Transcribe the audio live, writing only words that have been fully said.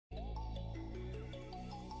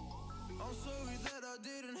sorry that I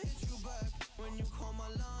didn't hit you back. When you call my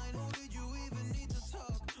line, who did you even need to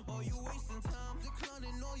talk? Are you wasting time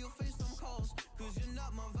declining all your FaceTime calls? Cause you're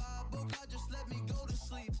not my vibe, but God just let me go to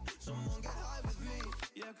sleep. Someone get high with me.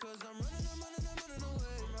 Yeah, cause I'm running away.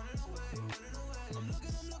 I'm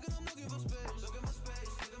looking for space. Looking for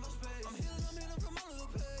space. I'm healing from all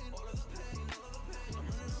of the pain. I'm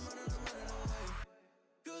running away.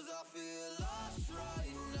 Cause I feel lost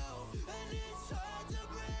right now, and it's hard to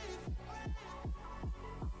breathe.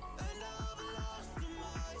 And I've lost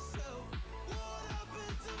myself. What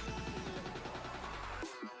happened to me?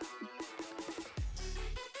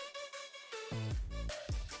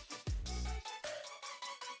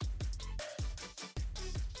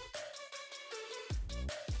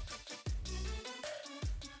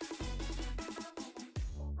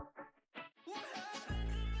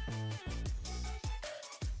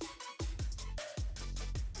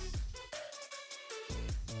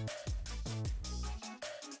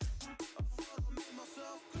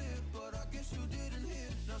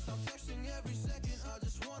 Every second I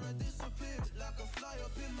just wanna disappear, like a fly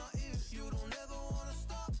up in my ear. You don't ever wanna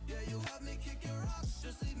stop. Yeah, you have me kicking rocks.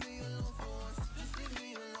 Just leave me alone for once. Just leave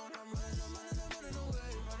me alone. I'm running away.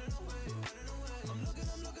 I'm looking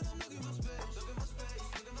for space.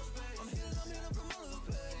 I'm healing from all of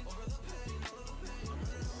the pain. I'm running away.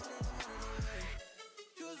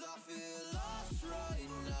 Cause I feel lost right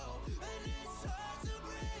now, and it's hard to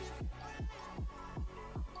breathe.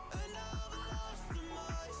 And I've lost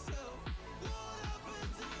myself. What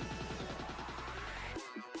happened to me?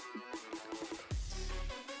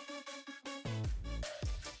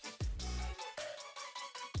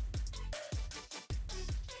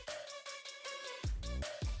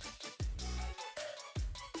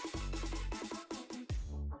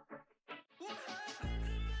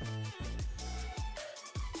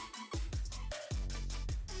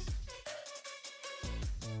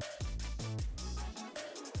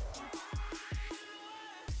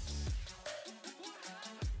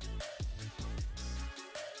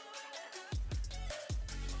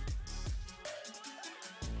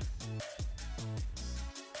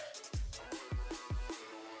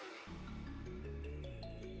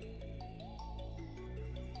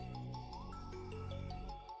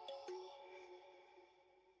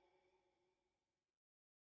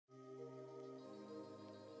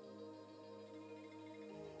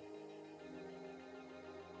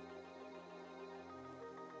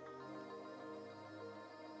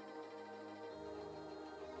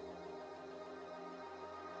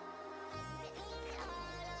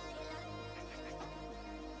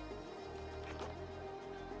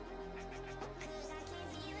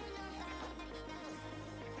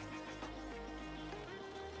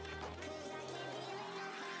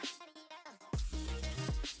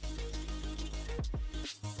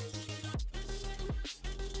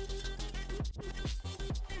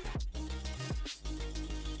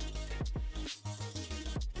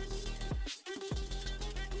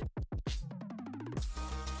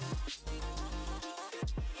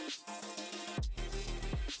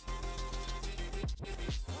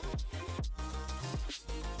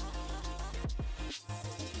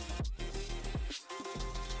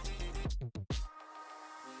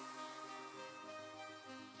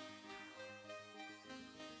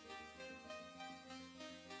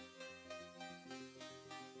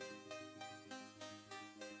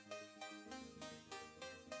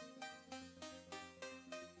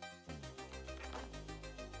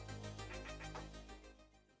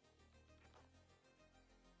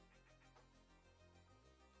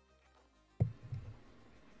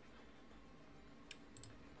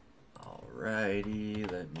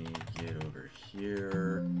 Alrighty, let me get over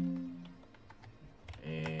here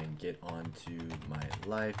and get onto my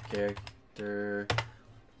life character.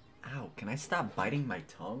 Ow, can I stop biting my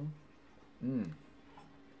tongue?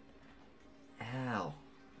 Ow.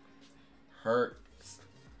 Hurts.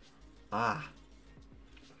 Ah.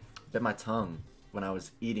 Bit my tongue when I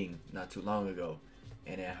was eating not too long ago,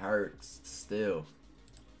 and it hurts still.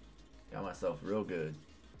 Got myself real good.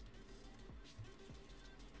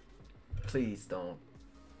 Please don't.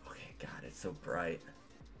 Okay, God, it's so bright.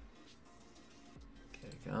 Okay,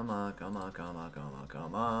 come on.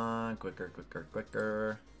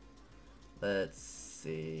 Quicker. Let's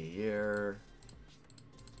see here.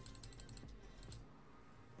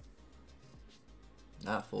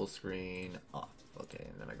 Not full screen, off. Okay,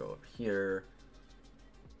 and then I go over here.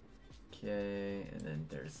 Okay, and then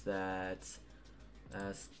there's that.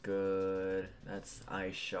 That's good. That's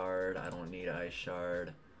eye shard. I don't need eye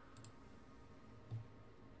shard.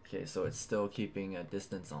 Okay, so it's still keeping a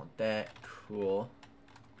distance on that. Cool.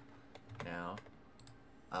 Now,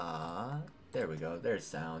 There we go. There's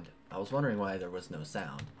sound. I was wondering why there was no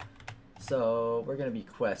sound. So we're gonna be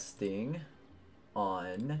questing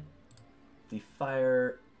on the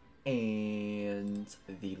fire and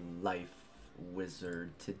the life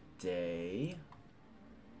wizard today.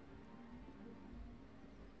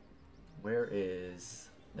 Where is...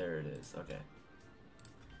 There it is. Okay.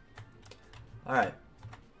 Alright.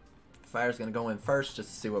 Fire's gonna go in first just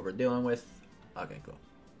to see what we're dealing with. Okay, cool.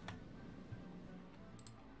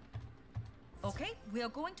 Okay, we are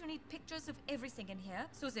going to need pictures of everything in here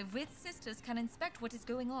so the Wraith sisters can inspect what is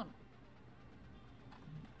going on.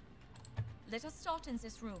 Let us start in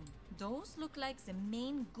this room. Those look like the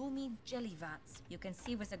main goomy jelly vats. You can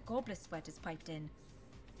see where the goblet sweat is piped in.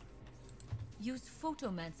 Use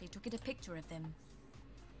photomancy to get a picture of them.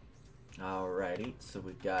 Alrighty, so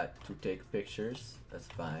we got to take pictures. That's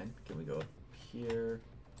fine. Can we go up here?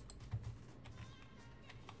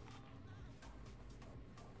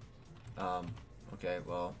 Okay,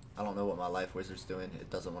 well, I don't know what my life wizard's doing.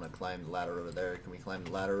 It doesn't want to climb the ladder over there. Can we climb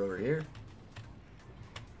the ladder over here?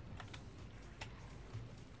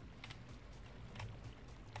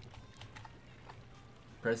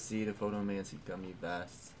 Press C to photomancy gummy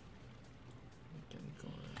vest.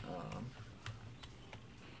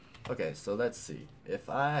 Okay, so let's see. If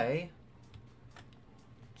I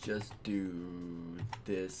just do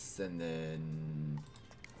this and then...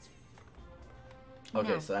 Okay,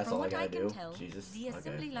 now, so that's from all I what gotta can do. Tell, Jesus. the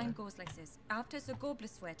assembly okay, line fine. goes like this. After the goblet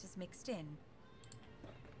sweat is mixed in,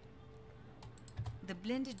 the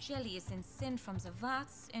blended jelly is then sent from the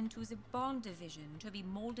vats into the bond division to be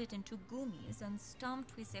molded into gummies and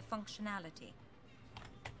stamped with their functionality.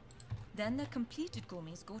 Then the completed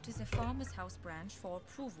gummies go to the farmer's house branch for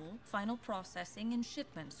approval, final processing, and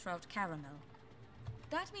shipment throughout Caramel.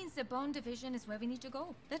 That means the bond division is where we need to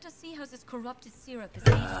go. Let us see how this corrupted syrup is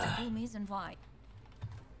made into gummies and why.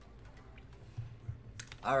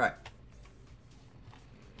 Alright.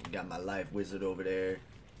 Got my life wizard over there.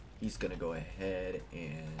 He's gonna go ahead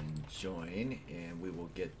and join, and we will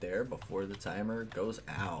get there before the timer goes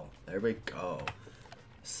out. There we go.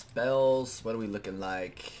 Spells, what are we looking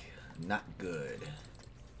like? Not good.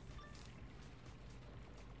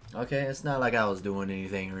 Okay, it's not like I was doing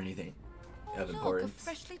anything or anything of Look, a importance.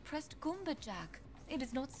 freshly pressed Goomba Jack. It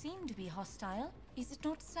does not seem to be hostile. Is it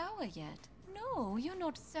not sour yet? No, you're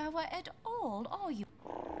not sour at all, are you?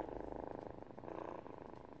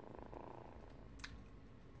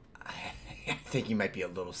 I think you might be a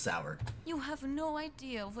little sour. You have no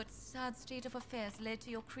idea what sad state of affairs led to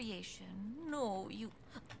your creation. No, you...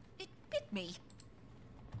 It bit me.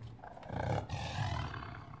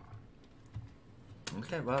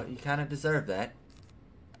 Okay, well, you kind of deserve that.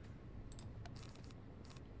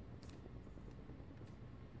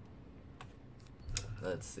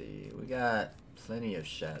 Let's see, we got plenty of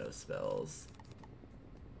shadow spells.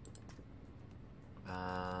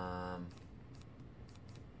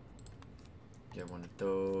 Get one of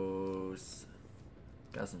those.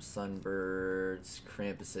 Got some sunbirds,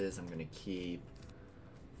 Krampuses I'm gonna keep.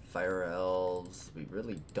 Fire elves. We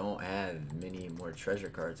really don't have many more treasure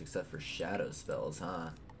cards except for shadow spells, huh?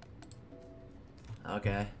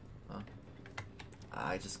 Okay. Well,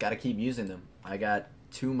 I just gotta keep using them. I got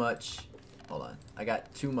too much. Hold on. I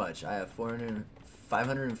got too much. I have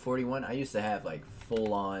 541. I used to have like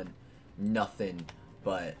full on nothing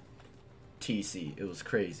but TC. It was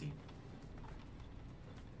crazy.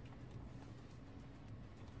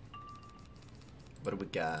 What do we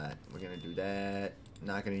got? We're gonna do that.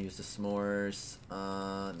 Not gonna use the s'mores.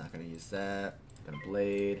 Not gonna use that. Gonna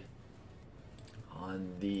blade. On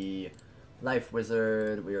the life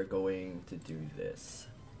wizard, we are going to do this.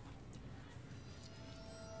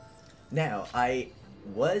 Now, I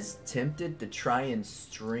was tempted to try and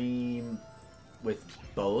stream with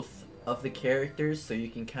both of the characters so you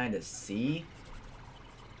can kind of see.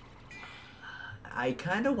 I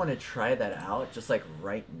kind of want to try that out just like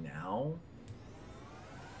right now.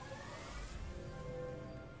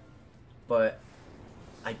 But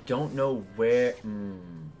I don't know where...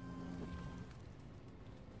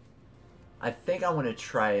 I think I want to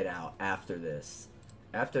try it out after this.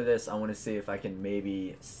 After this, I want to see if I can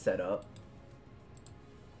maybe set up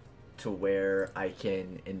to where I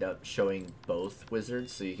can end up showing both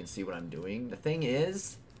wizards so you can see what I'm doing. The thing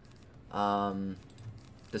is, the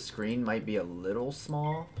screen might be a little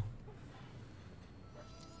small.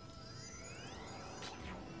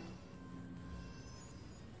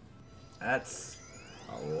 That's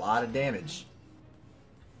a lot of damage.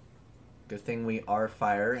 Good thing we are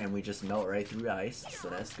fire and we just melt right through ice, so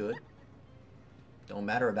that's good. Don't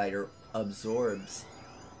matter about your absorbs.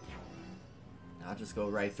 I'll just go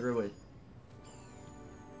right through it.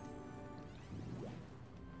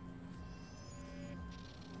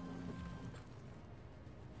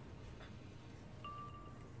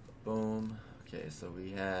 so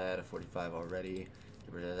we had a 45 already.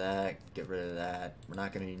 Get rid of that. Get rid of that. We're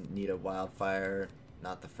not going to need a wildfire.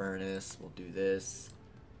 Not the furnace. We'll do this.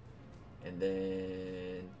 And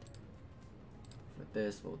then for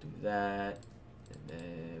this, we'll do that. And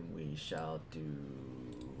then we shall do...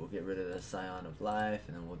 We'll get rid of the Scion of Life,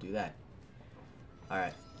 and then we'll do that.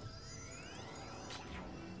 Alright.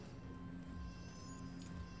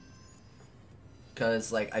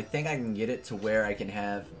 Because, like, I think I can get it to where I can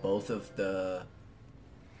have both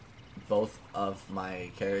of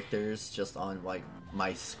my characters just on, like,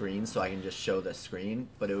 my screen, so I can just show the screen.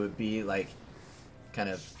 But it would be, like, kind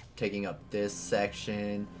of taking up this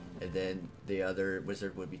section, and then the other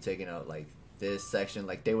wizard would be taking up, like, this section.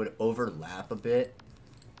 Like, they would overlap a bit.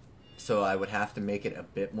 So I would have to make it a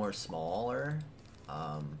bit more smaller.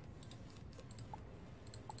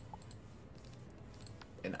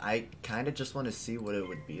 And I kind of just want to see what it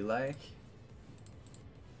would be like.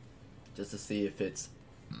 Just to see if it's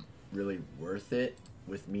really worth it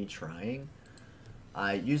with me trying.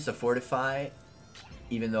 I used a Fortify,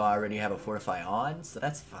 even though I already have a Fortify on, so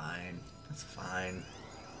that's fine. That's fine.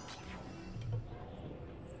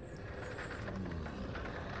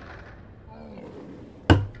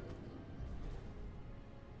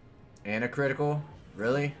 And a critical?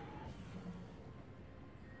 Really?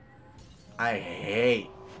 I hate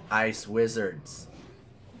ice wizards.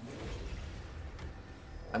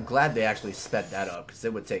 I'm glad they actually sped that up, because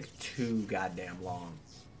it would take too goddamn long.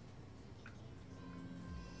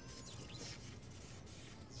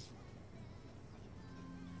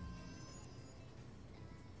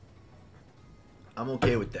 I'm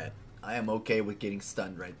okay with that. I am okay with getting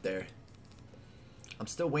stunned right there. I'm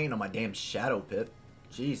still waiting on my damn Shadow Pip.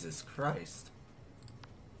 Jesus Christ.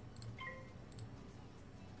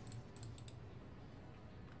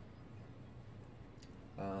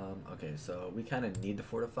 Okay, so we kind of need to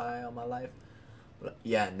fortify all my life. But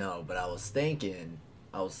yeah, no, but I was thinking,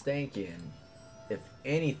 if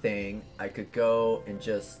anything, I could go and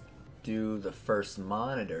just do the first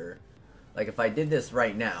monitor. Like, if I did this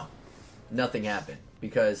right now, nothing happened,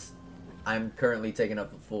 because I'm currently taking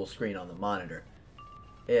up a full screen on the monitor.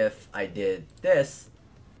 If I did this,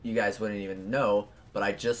 you guys wouldn't even know, but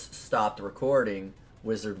I just stopped recording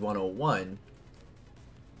Wizard 101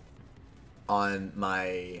 on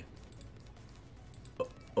my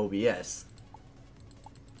OBS.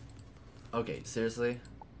 Okay, seriously?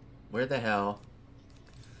 Where the hell?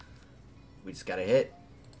 We just gotta hit.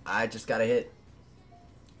 I just gotta hit.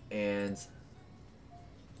 And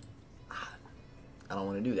I don't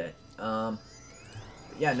want to do that.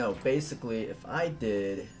 Yeah, no, basically, if I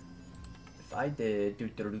did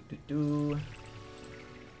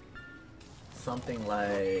something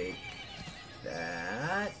like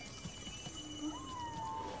that.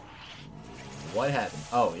 What happened?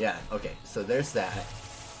 Oh, yeah, okay, so there's that.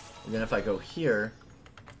 And then if I go here,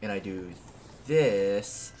 and I do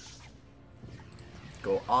this,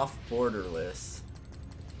 go off borderless,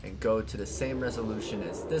 and go to the same resolution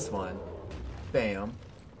as this one, bam,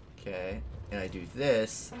 okay, and I do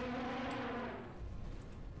this,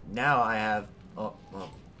 now I have, oh, hold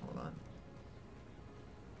on.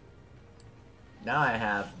 Now I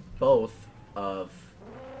have both of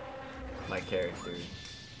my characters'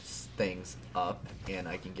 things up, and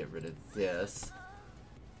I can get rid of this.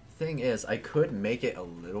 Thing is, I could make it a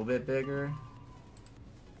little bit bigger.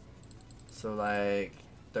 So like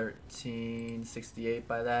 1368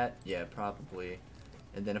 by that? Yeah, probably.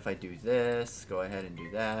 And then if I do this, go ahead and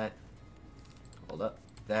do that. Hold up,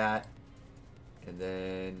 that. And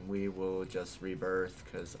then we will just rebirth,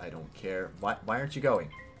 because I don't care. Why aren't you going?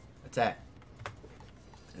 Attack.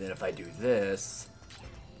 And then if I do this,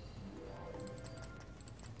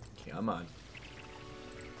 come on.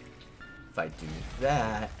 If I do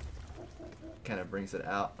that, kind of brings it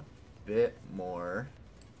out a bit more.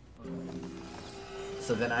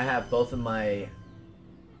 So then I have both of my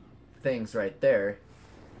things right there.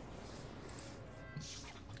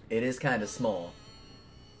 It is kind of small,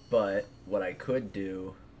 but what I could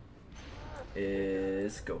do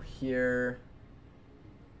is go here.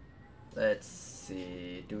 Let's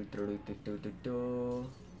see.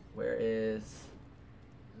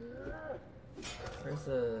 Where's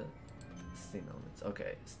the Steam Elements?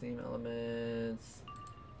 Okay, Steam Elements,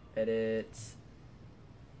 edit.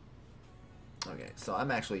 Okay, so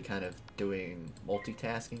I'm actually kind of doing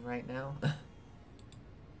multitasking right now.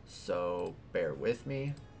 So bear with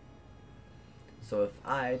me. So if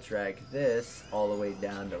I drag this all the way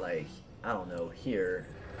down to, like, I don't know, here,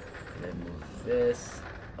 and then move this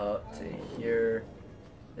up to here,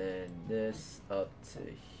 then this up to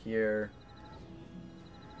here.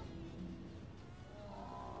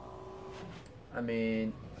 I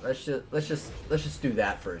mean, let's just do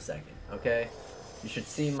that for a second, okay? You should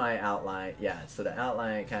see my outline. Yeah, so the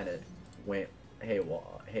outline kind of went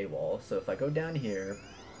haywall. So if I go down here,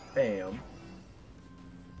 bam.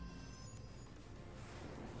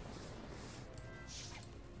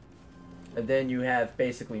 And then you have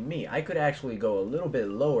basically me. I could actually go a little bit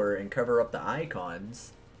lower and cover up the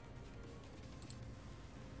icons.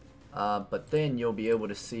 But then you'll be able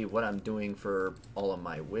to see what I'm doing for all of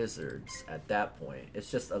my wizards at that point. It's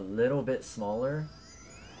just a little bit smaller.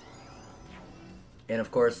 And of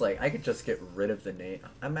course, like, I could just get rid of the name.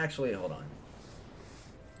 I'm actually, hold on.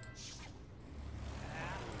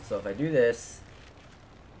 So if I do this,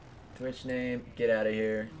 Twitch name, get out of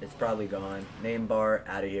here. It's probably gone. Name bar,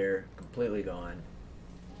 out of here. Completely gone.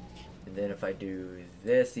 And then if I do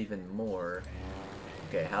this even more,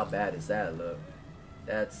 okay, how bad does that look?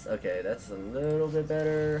 That's, okay, that's a little bit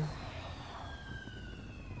better.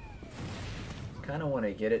 Kind of want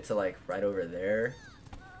to get it to, like, right over there,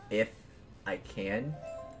 if I can.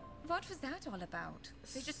 What was that all about?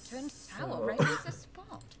 They just turned sour right at the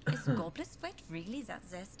spot. Is Goblet Sweat really that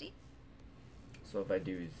zesty? So if I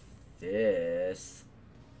do this,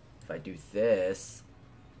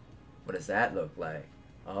 what does that look like?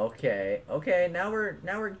 Okay, now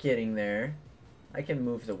we're getting there. I can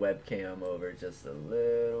move the webcam over just a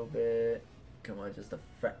little bit. Come on, just a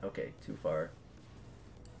okay, too far.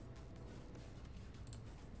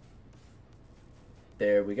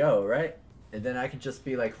 There we go, right? And then I can just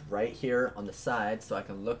be like right here on the side, so I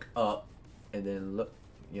can look up and then look,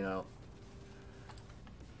 you know.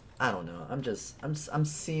 I don't know. I'm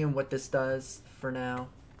seeing what this does for now.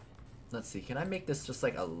 Let's see. Can I make this just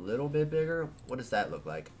like a little bit bigger? What does that look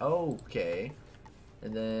like? Okay.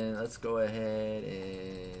 And then let's go ahead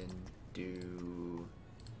and do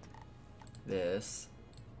this.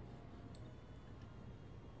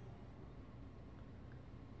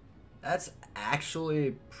 That's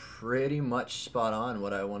actually pretty much spot on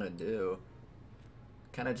what I want to do.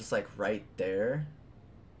 Kind of just like right there.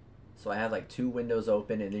 So I have like two windows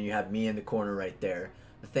open and then you have me in the corner right there.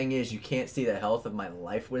 The thing is, you can't see the health of my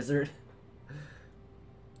life wizard.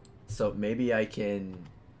 So maybe I can...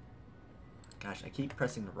 Gosh, I keep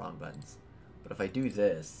pressing the wrong buttons. But if I do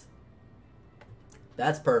this,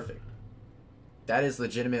 that's perfect. That is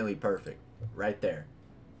legitimately perfect. Right there.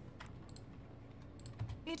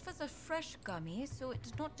 It was a fresh gummy, so it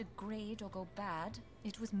did not degrade or go bad.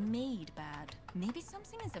 It was made bad. Maybe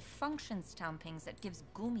something is the function stampings that gives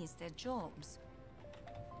gummies their jobs.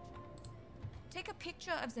 Take a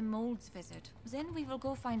picture of the mold's visit. Then we will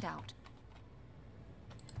go find out.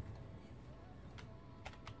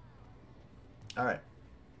 Alright.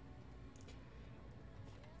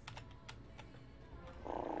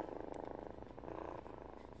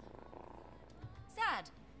 Sad.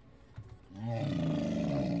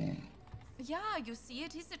 Yeah, you see,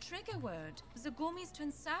 it is a trigger word. The gummies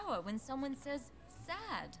turn sour when someone says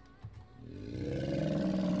sad.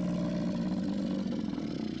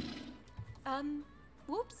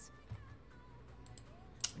 Whoops.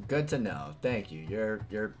 Good to know. Thank you.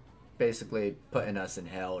 You're basically putting us in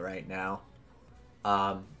hell right now.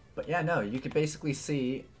 But yeah, no, you can basically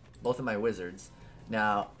see both of my wizards.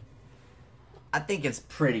 Now, I think it's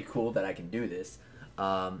pretty cool that I can do this.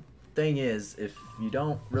 Thing is, if you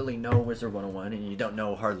don't really know Wizard 101 and you don't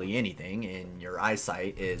know hardly anything and your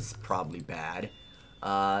eyesight is probably bad,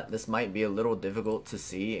 this might be a little difficult to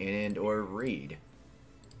see and or read.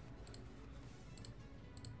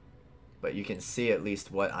 But you can see at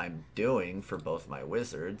least what I'm doing for both my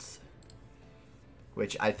wizards,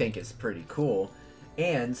 which I think is pretty cool.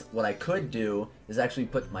 And what I could do is actually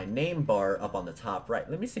put my name bar up on the top right.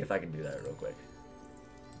 Let me see if I can do that real quick.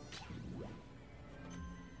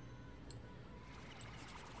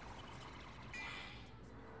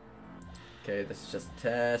 Okay, this is just a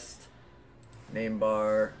test. Name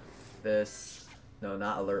bar. This. No,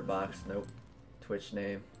 not alert box. Nope. Twitch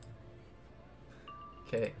name.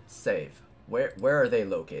 Okay, save. Where are they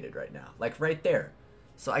located right now? Like right there.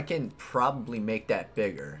 So I can probably make that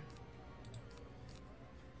bigger.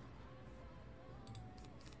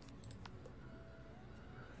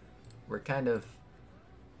 We're kind of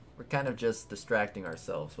just distracting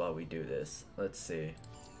ourselves while we do this. Let's see.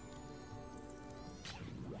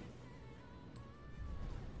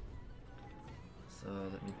 So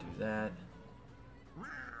let me do that.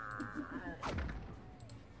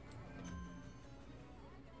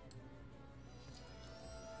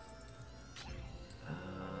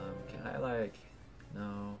 Can I like,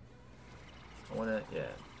 no, I wanna, yeah,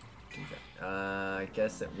 do that. I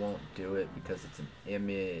guess it won't do it because it's an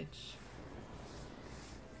image.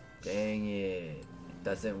 Dang it.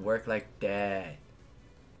 Doesn't work like that.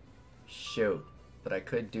 Shoot. But I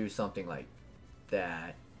could do something like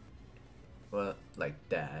that. Well, like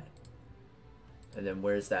that. And then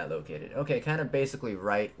where's that located? Okay, kind of basically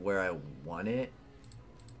right where I want it.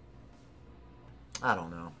 I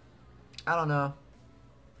don't know. I don't know.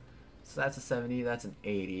 So that's a 70, that's an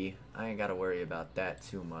 80. I ain't gotta worry about that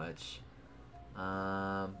too much.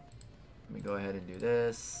 Let me go ahead and do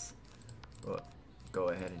this. Go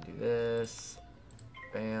ahead and do this.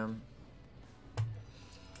 Bam.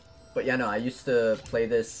 But yeah, no, I used to play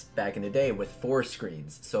this back in the day with 4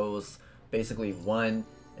 screens. So it was basically 1,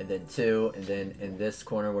 and then 2, and then in this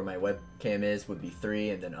corner where my webcam is would be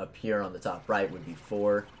 3, and then up here on the top right would be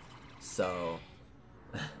 4. So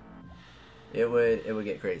it would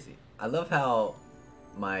get crazy. I love how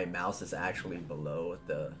my mouse is actually below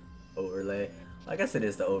the overlay. I guess it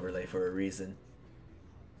is the overlay for a reason.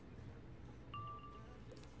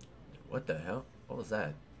 What the hell? What was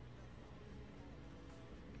that?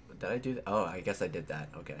 Did I do that? Oh, I guess I did that.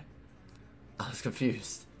 Okay. I was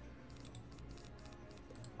confused.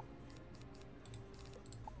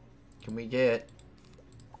 Can we get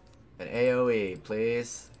an AoE,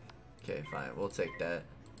 please? Okay, fine. We'll take that.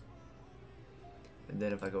 And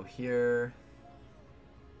then if I go here,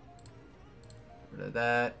 rid of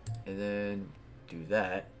that, and then do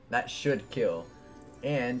that, that should kill.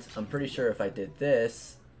 And I'm pretty sure if I did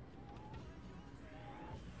this,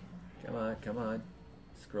 come on, come on,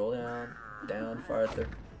 scroll down, down farther,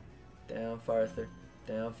 down farther,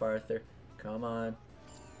 down farther, come on.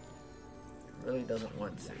 It really doesn't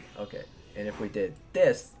want to. Okay, and if we did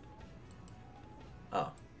this,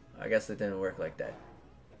 oh, I guess it didn't work like that.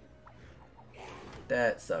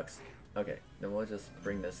 That sucks. Okay, then we'll just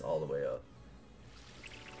bring this all the way up.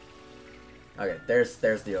 Okay, there's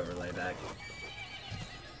the overlay back.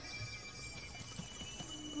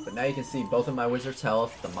 But now you can see both of my wizard's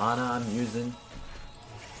health, the mana I'm using.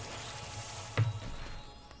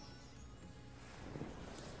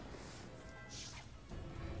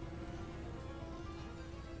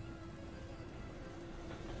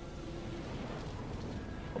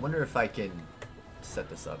 I wonder if I can set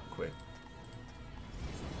this up quick.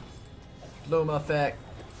 Bloom effect.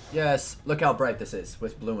 Yes, look how bright this is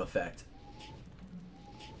with bloom effect.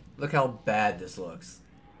 Look how bad this looks.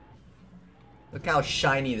 Look how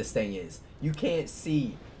shiny this thing is. You can't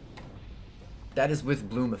see. That is with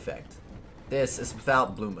bloom effect. This is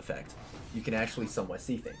without bloom effect. You can actually somewhat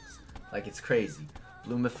see things. Like, it's crazy.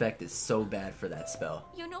 Bloom effect is so bad for that spell.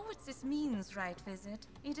 You know what this means, right, Visit?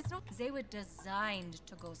 It is not. They were designed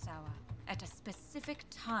to go sour at a specific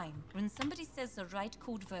time when somebody says the right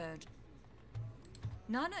code word.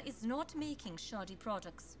 Nana is not making shoddy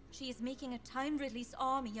products. She is making a time-release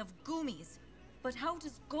army of Goomies. But how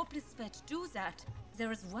does Goblisvet do that?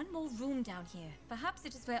 There is one more room down here. Perhaps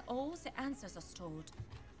it is where all the answers are stored.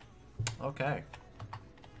 Okay.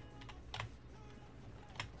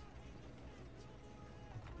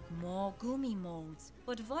 More Goomy molds.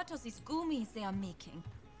 But what are these Goomies they are making?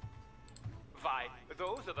 Why,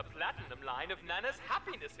 those are the platinum line of Nana's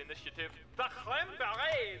happiness initiative, the Crème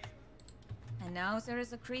Berets. And now there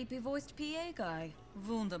is a creepy-voiced PA guy.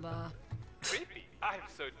 Wunderbar. Creepy? I'm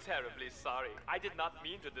so terribly sorry. I did not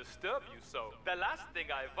mean to disturb you so. The last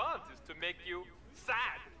thing I want is to make you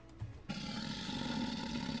sad.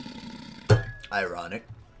 Ironic.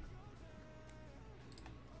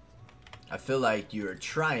 I feel like you're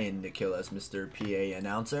trying to kill us, Mr. PA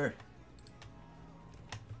announcer.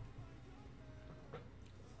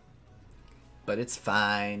 But it's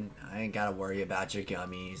fine. I ain't gotta worry about your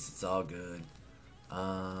gummies. It's all good.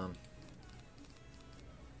 I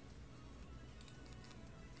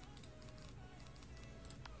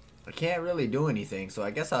can't really do anything, so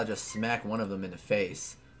I guess I'll just smack one of them in the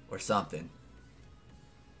face or something.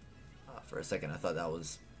 For a second, I thought that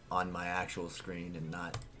was on my actual screen and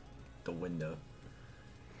not the window.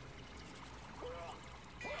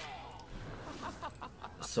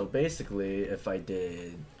 So basically, if I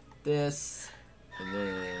did this and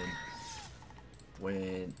then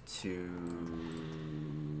went to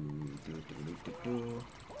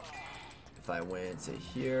if I went to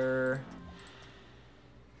here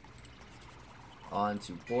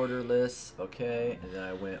onto borderless, okay, and then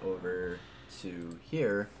I went over to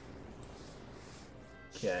here,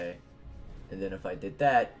 okay, and then if I did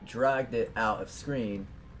that, dragged it out of screen,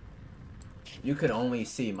 you could only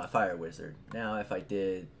see my fire wizard. Now if I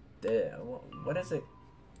did this, what is it?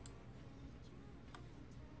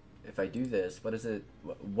 If I do this, what is it?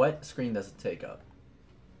 What screen does it take up?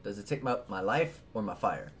 Does it take up my life or my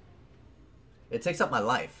fire? It takes up my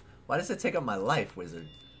life. Why does it take up my life, wizard?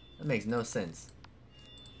 That makes no sense.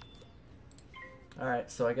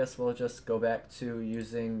 Alright, so I guess we'll just go back to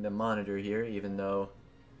using the monitor here, even though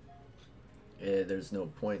there's no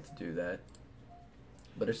point to do that.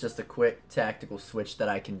 But it's just a quick tactical switch that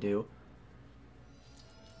I can do,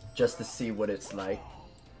 just to see what it's like.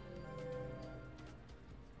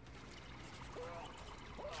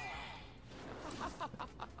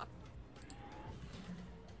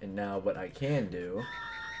 And now what I can do,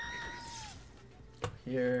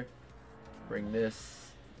 here, bring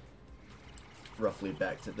this roughly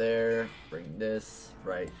back to there, bring this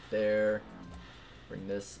right there, bring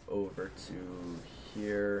this over to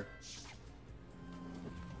here.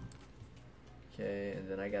 Okay, and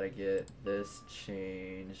then I gotta get this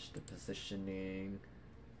changed, the positioning.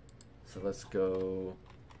 So let's go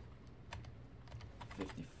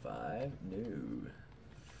 55, no.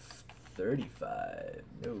 35,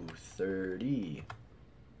 no, 30.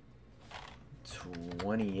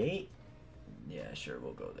 28? Yeah, sure,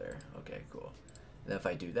 we'll go there. Okay, cool. And if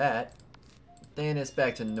I do that, then it's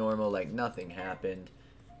back to normal, like nothing happened.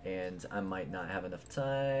 And I might not have enough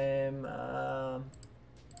time.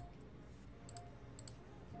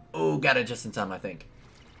 Oh, got it just in time, I think.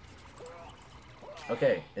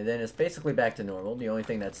 Okay, and then it's basically back to normal. The only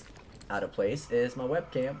thing that's out of place is my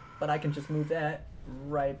webcam, but I can just move that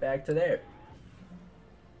right back to there.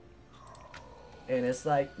 And it's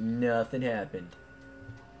like nothing happened.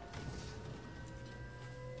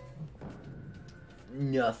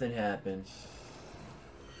 Nothing happened.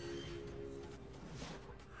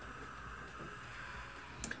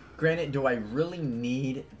 Granted, do I really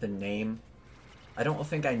need the name? I don't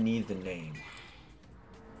think I need the name.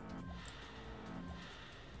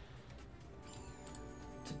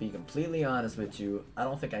 To be completely honest with you, I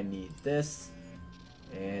don't think I need this.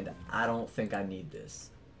 And I don't think I need this.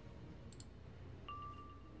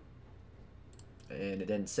 And it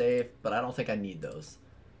didn't save, but I don't think I need those.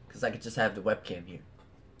 Because I could just have the webcam here.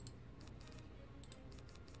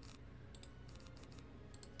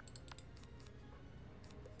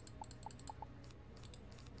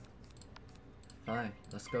 Fine,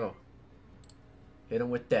 let's go. Hit him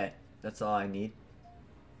with that. That's all I need.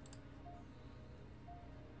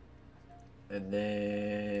 And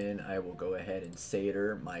then I will go ahead and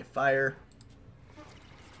satyr my fire.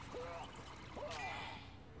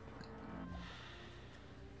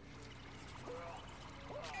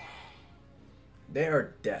 They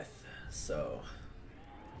are death, so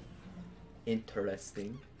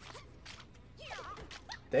interesting.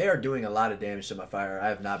 They are doing a lot of damage to my fire. I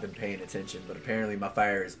have not been paying attention, but apparently my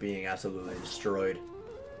fire is being absolutely destroyed.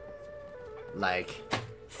 Like,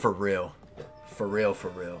 for real. For real, for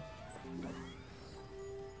real.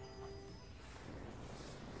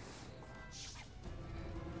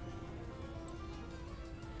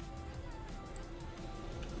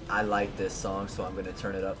 I like this song, so I'm gonna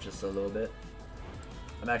turn it up just a little bit.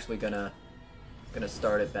 I'm actually gonna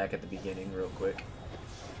start it back at the beginning real quick.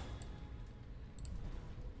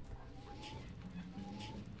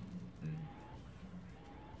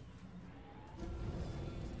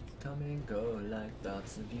 Come and go like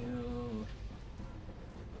thoughts of you.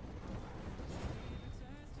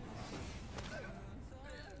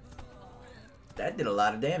 That did a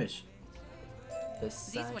lot of damage.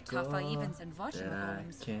 These were tougher evens than Vodka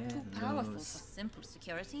bombs. Too powerful for simple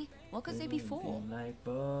security. What could they be for?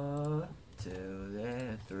 Get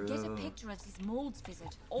a picture of these molds,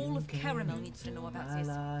 Visit. All of Caramel needs to know about this.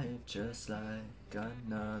 Just like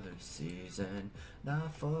another season.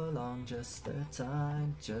 Not for long, just a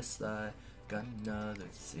time. Just like another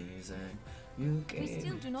season. We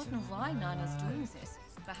still do not know why Nana's doing this.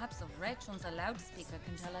 Perhaps a wretch on the loudspeaker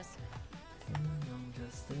can tell us.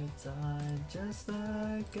 Just a time, just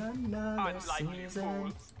like another Unlikely season.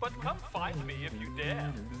 fools. But come find me if you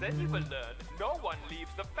dare. Then you will learn no one leaves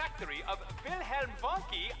the factory of Wilhelm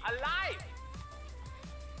Wonky alive.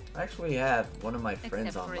 I actually have one of my friends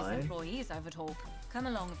Except for his online. employees, I would hope. Come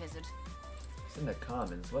along, Visit. It's in the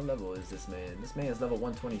comments. What level is this man? This man is level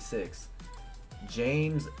 126.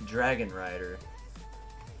 James Dragon Rider.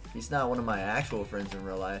 He's not one of my actual friends in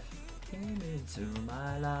real life. Came into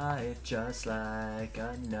my life just like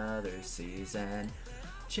another season.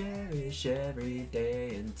 Cherish every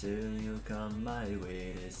day until you come my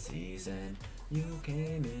way this season. You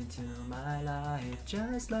came into my life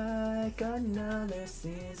just like another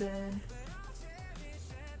season.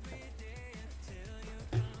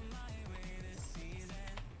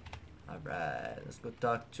 Alright, let's go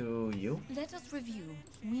talk to you. Let us review.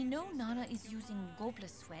 We know Nana is using Goblet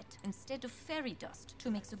Sweat instead of fairy dust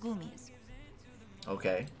to make the gummies.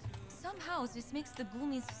 Okay. Somehow this makes the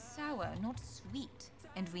gummies sour, not sweet.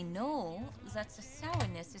 And we know that the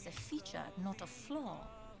sourness is a feature, not a flaw.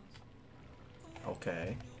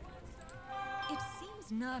 Okay. It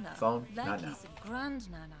seems Nana, Phone? like Nana. his grand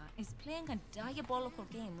Nana, is playing a diabolical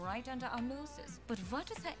game right under our noses. But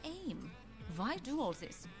what is her aim? Why do all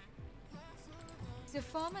this? The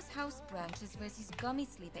Farmer's House branch is where these gummy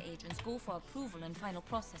sleeper agents go for approval and final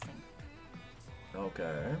processing.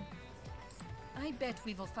 Okay. I bet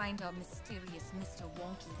we will find our mysterious Mr.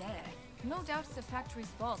 Wonky there. No doubt the factory's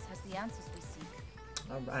boss has the answers we seek.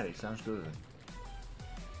 Alrighty, sounds good.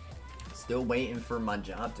 Still waiting for my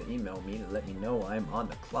job to email me to let me know I'm on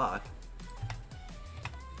the clock.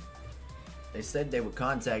 They said they would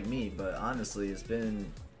contact me, but honestly, it's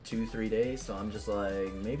been 2-3 days, so I'm just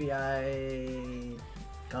like, maybe I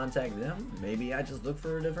contact them, maybe I just look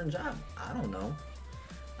for a different job. I don't know.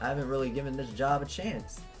 I haven't really given this job a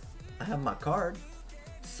chance. I have my card,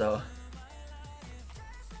 so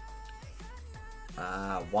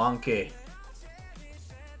Wonky.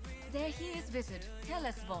 There he is, Wizard. Tell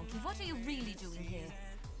us, Wonky, what are you really doing here?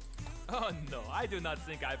 Oh no, I do not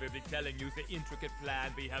think I will be telling you the intricate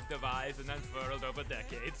plan we have devised and unfurled over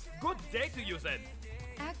decades. Good day to you then!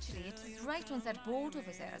 Actually, it is right on that board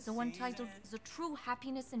over there, the one titled The True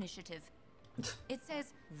Happiness Initiative. It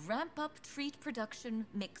says, ramp up treat production,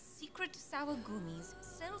 make secret sour gummies,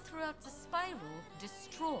 sell throughout the spiral,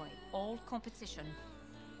 destroy all competition.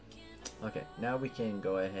 Okay, now we can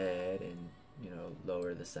go ahead and,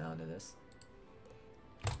 lower the sound of this.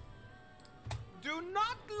 Do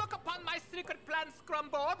not look upon my secret plan, Scrum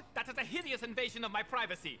Board! That is a hideous invasion of my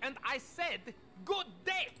privacy, and I said, good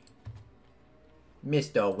day!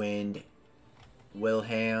 Mr. Wind,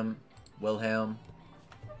 Wilhelm, Mr.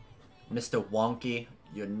 Wonky,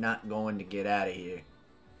 you're not going to get out of here.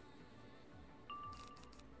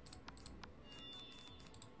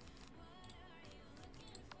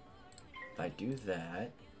 If I do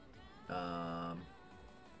that,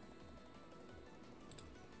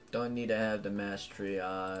 don't need to have the mass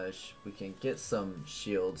triage. We can get some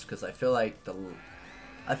shields because I feel like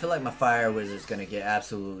my fire wizard's gonna get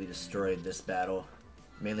absolutely destroyed this battle,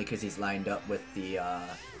 mainly because he's lined up with the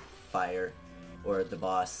fire or the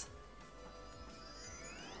boss.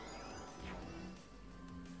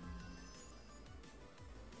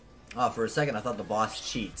 Oh, for a second I thought the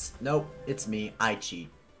boss cheats. Nope, it's me. I cheat.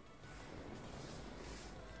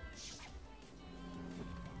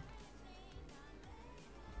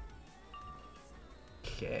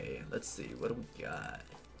 Okay, let's see. What do we got?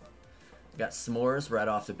 We got s'mores right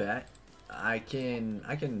off the bat. I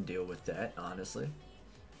can deal with that, honestly.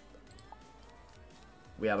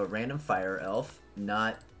 We have a random fire elf.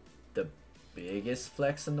 Not the biggest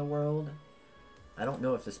flex in the world. I don't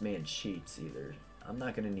know if this man cheats either. I'm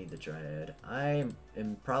not gonna need the triad. I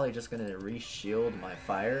am probably just gonna re-shield my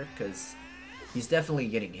fire because he's definitely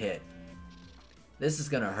getting hit. This is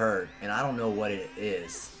gonna hurt, and I don't know what it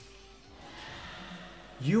is.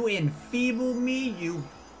 You enfeeble me, you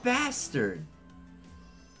bastard!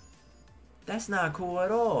 That's not cool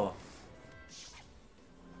at all.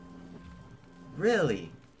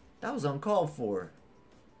 Really? That was uncalled for.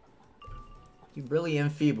 You really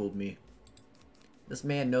enfeebled me. This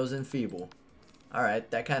man knows enfeeble.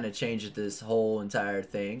 Alright, that kind of changes this whole entire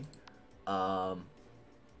thing. I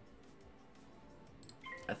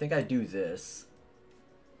think I do this.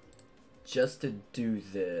 Just to do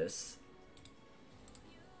this.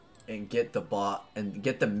 And get the bot and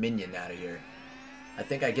get the minion out of here. I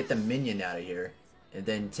think I get the minion out of here and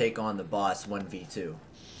then take on the boss 1v2.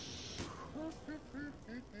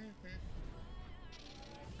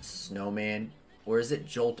 Snowman, or is it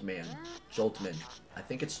Joltman? Joltman. I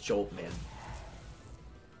think it's Joltman.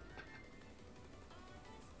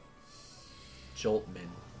 Joltman.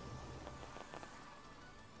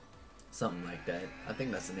 Something like that. I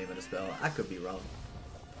think that's the name of the spell. I could be wrong.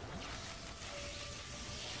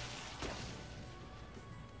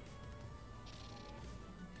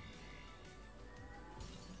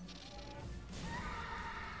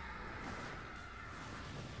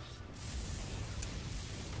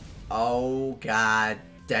 Oh, god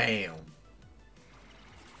damn.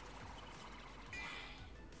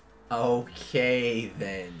 Okay,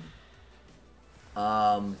 then.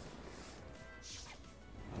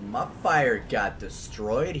 My fire got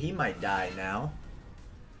destroyed. He might die now.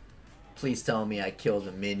 Please tell me I killed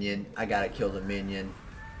the minion. I gotta kill the minion.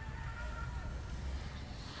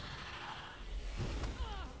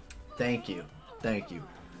 Thank you. Thank you.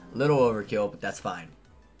 Little overkill, but that's fine.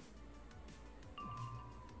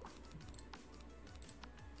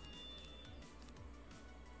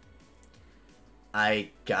 I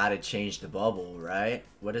gotta change the bubble, right?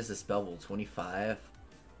 What is this bubble? 25?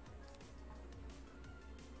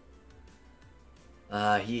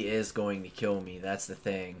 He is going to kill me. That's the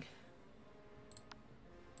thing.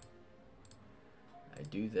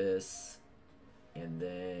 do this, and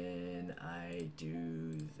then I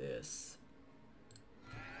do this.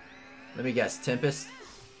 Let me guess, Tempest?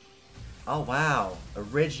 Oh wow,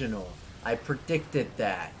 original. I predicted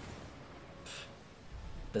that.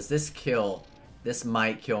 Does this kill? This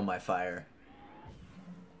might kill my fire.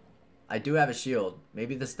 I do have a shield.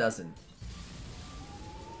 Maybe this doesn't.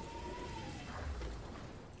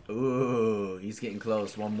 Ooh, he's getting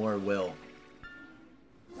close. One more will.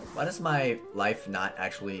 Why does my life not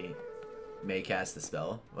actually may cast the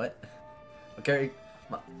spell? What? Okay,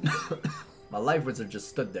 my life wizard just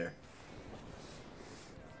stood there.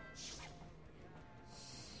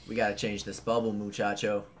 We gotta change this bubble,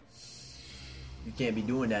 muchacho. You can't be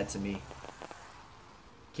doing that to me.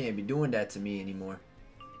 Can't be doing that to me anymore.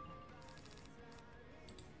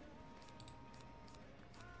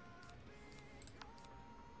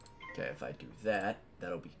 Okay, if I do that,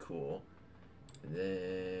 that'll be cool. And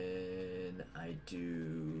then I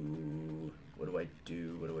do... What do I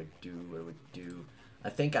do? What do I do? What do I do? I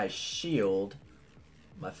think I shield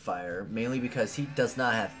my fire, mainly because he does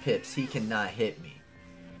not have pips. He cannot hit me.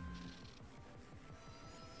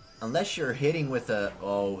 Unless you're hitting with a...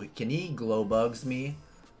 Oh, can he glow bugs me?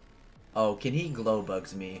 Oh, can he glow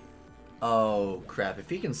bugs me? Oh, crap. If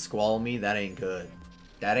he can squall me, that ain't good.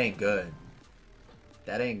 That ain't good.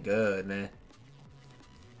 That ain't good, man.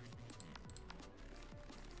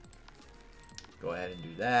 Go ahead and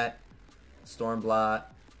do that. Stormblot.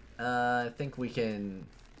 I think we can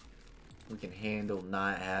handle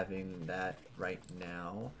not having that right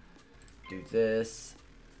now. Do this.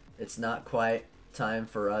 It's not quite time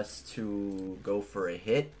for us to go for a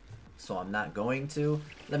hit, so I'm not going to.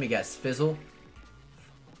 Let me guess, Fizzle.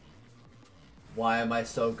 Why am I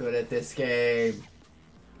so good at this game?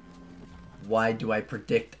 Why do I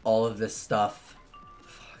predict all of this stuff?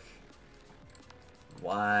 Fuck.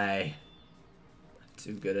 Why? I'm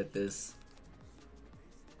too good at this.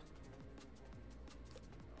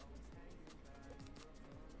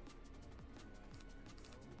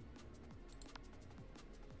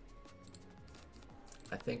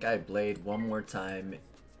 I think I blade one more time,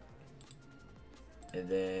 and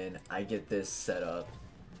then I get this set up.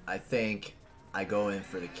 I think I go in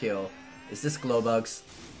for the kill. Is this Glowbugs?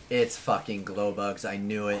 It's fucking Glowbugs. I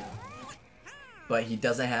knew it. But he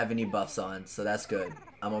doesn't have any buffs on, so that's good.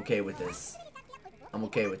 I'm okay with this. I'm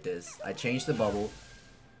okay with this. I changed the bubble.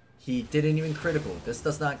 He didn't even critical. This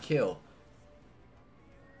does not kill.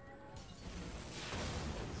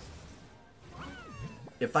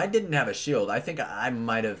 If I didn't have a shield, I think I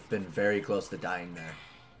might have been very close to dying there.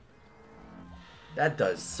 That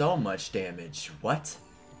does so much damage. What?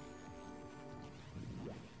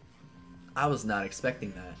 I was not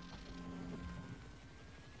expecting that.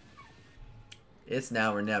 It's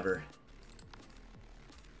now or never.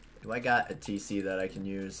 Do I got a TC that I can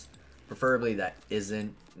use? Preferably that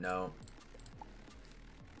isn't. No.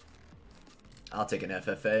 I'll take an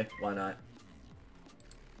FFA. Why not?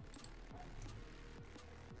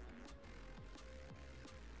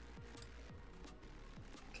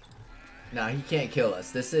 Nah, he can't kill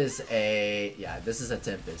us. This is a... Yeah, this is a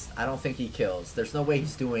Tempest. I don't think he kills. There's no way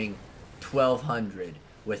he's doing 1200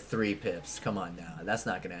 with 3 pips. Come on now. That's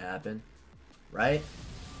not gonna happen. Right?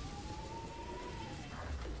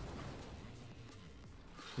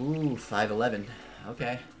 Ooh, 511.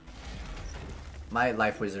 Okay. My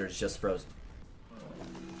life wizard is just frozen.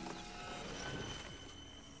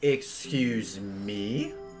 Excuse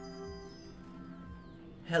me?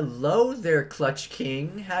 Hello there, Clutch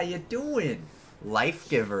King. How you doing? Life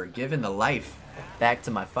giver, giving the life back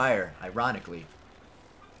to my fire, ironically.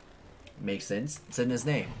 Makes sense. It's in his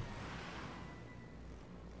name.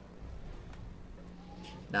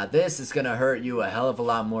 Now this is gonna hurt you a hell of a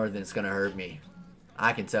lot more than it's gonna hurt me.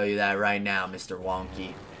 I can tell you that right now, Mr.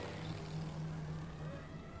 Wonky.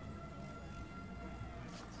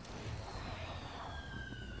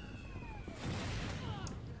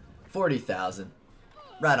 $40,000.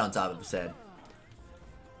 Right on top of his head.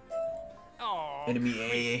 Oh,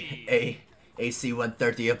 Enemy AC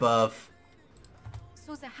 130 above.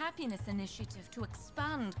 So the Happiness Initiative to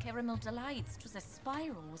expand Caramel Delights to the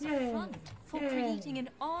Spiral was a front for creating an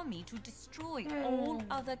army to destroy all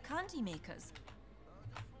other candy makers.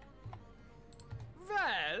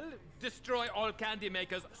 Well, destroy all candy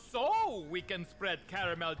makers so we can spread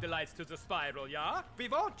Caramel Delights to the Spiral, yeah? We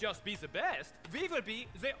won't just be the best, we will be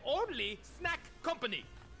the only snack company.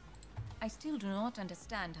 I still do not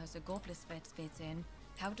understand how the Goblet spread fits in.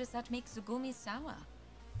 How does that make the gummies sour?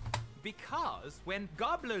 Because when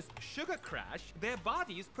gobblers sugar crash, their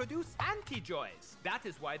bodies produce anti-joys. That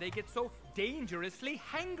is why they get so dangerously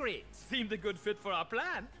hangry. Seemed a good fit for our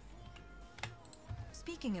plan.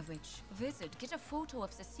 Speaking of which, Wizard, get a photo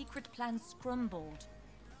of the secret plan scrum board.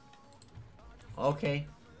 Okay.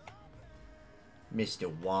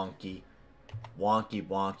 Mr. Wonky. Wonky,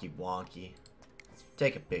 wonky, wonky.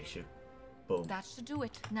 Take a picture. Boom. That should do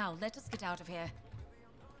it. Now, let us get out of here.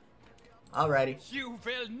 Alrighty. You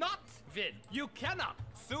will not win. You cannot.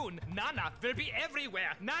 Soon, Nana will be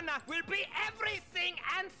everywhere. Nana will be everything,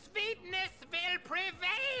 and sweetness will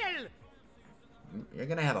prevail. You're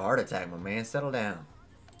gonna have a heart attack, my man. Settle down.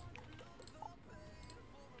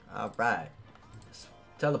 Alright.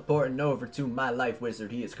 Teleporting over to my life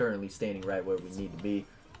wizard. He is currently standing right where we need to be.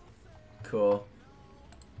 Cool.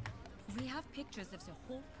 We have pictures of the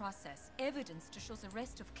whole process, evidence to show the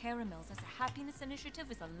rest of Caramel's as a happiness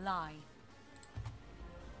initiative is a lie.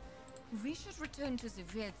 We should return to the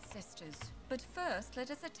Red Sisters, but first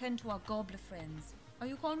let us attend to our gobbler friends. Are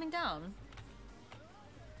you calming down?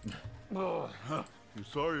 I'm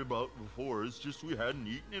sorry about before, it's just we hadn't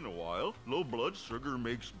eaten in a while. Low blood sugar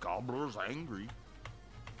makes gobblers angry.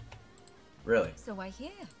 Really? So I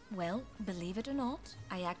hear. Well, believe it or not,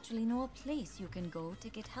 I actually know a place you can go to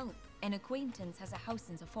get help. An acquaintance has a house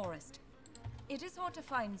in the forest. It is hard to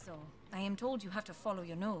find, though. I am told you have to follow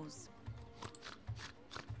your nose.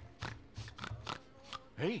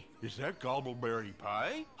 Hey, is that gobbleberry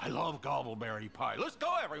pie? I love gobbleberry pie. Let's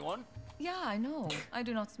go, everyone! Yeah, I know. I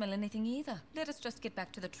do not smell anything either. Let us just get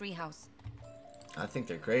back to the treehouse. I think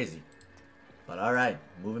they're crazy. But alright,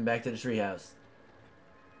 moving back to the treehouse.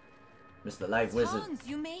 Mr. Life Wizard. Hans,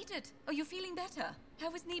 you made it. Are you feeling better?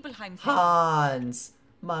 How is Nibelheim feeling? Hans!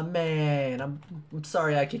 My man! I'm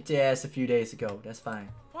sorry I kicked your ass a few days ago. That's fine.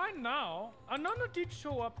 Fine now. Anana did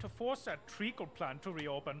show up to force that treacle plant to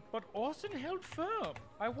reopen, but Orson held firm.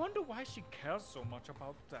 I wonder why she cares so much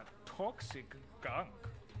about that toxic gunk.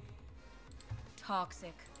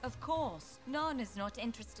 Toxic. Of course. Nan is not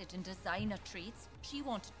interested in designer treats. She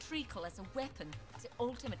wanted treacle as a weapon, the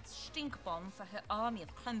ultimate stink bomb for her army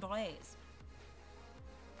of creme brulees.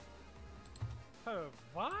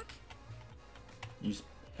 What? Use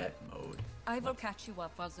pet mode. I will catch you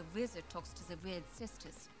up while the wizard talks to the Red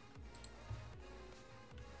Sisters.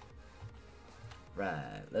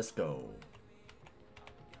 Right, let's go.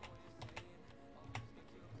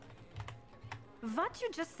 What you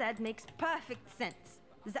just said makes perfect sense.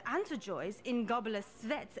 The antijoys in Gobbler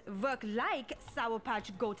Svet work like Sour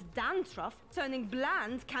Patch Goat Dandruff, turning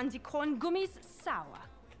bland candy corn gummies sour.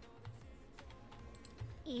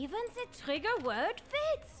 Even the trigger word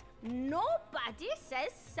fits. Nobody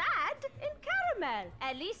says sad in Caramel.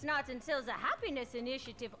 At least not until the Happiness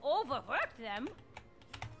Initiative overworked them.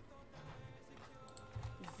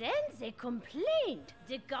 Then they complained.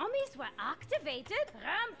 The gummies were activated.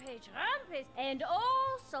 Rampage, rampage. And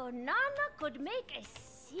also Nana could make a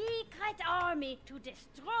secret army to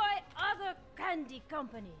destroy other candy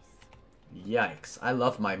companies. Yikes. I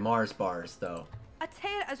love my Mars bars, though. A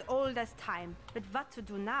tale as old as time, but what to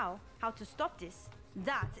do now? How to stop this?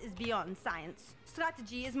 That is beyond science.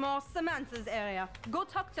 Strategy is more Samantha's area. Go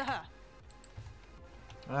talk to her.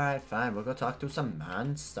 Alright, fine. We'll go talk to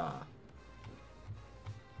Samantha.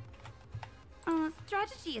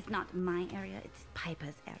 Strategy is not my area, it's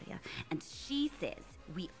Piper's area. And she says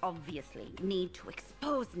we obviously need to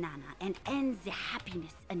expose Nana and end the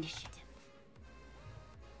Happiness Initiative.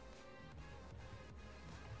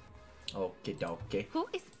 Okie dokie. Who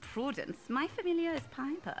is Prudence? My familiar is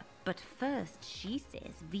Piper. But first, she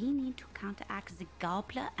says we need to counteract the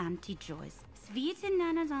Gobbler anti-joys. Sweeten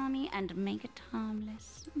Nana's army and make it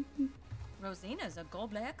harmless. Rosina's a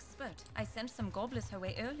gobbler expert. I sent some gobblers her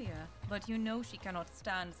way earlier, but you know she cannot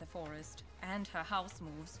stand the forest and her house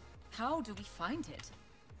moves. How do we find it?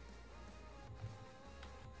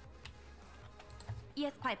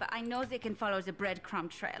 Yes, Piper, I know they can follow the breadcrumb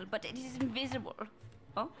trail, but it is invisible.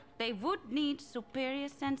 Oh, they would need superior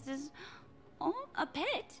senses or a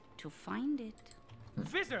pet to find it.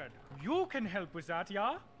 Wizard, you can help with that,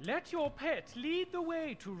 yeah? Let your pet lead the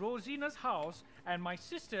way to Rosina's house, and my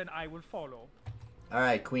sister and I will follow.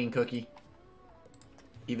 Alright, Queen Cookie.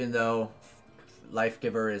 Even though Life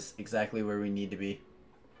Giver is exactly where we need to be,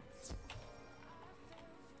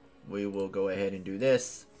 we will go ahead and do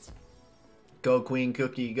this. Go, Queen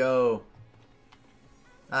Cookie, go.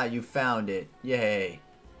 Ah, you found it. Yay.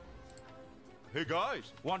 Hey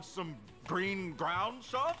guys, want some green ground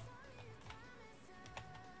stuff?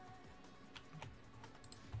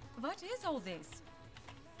 What is all this?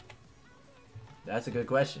 That's a good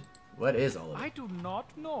question. What is all of I it? do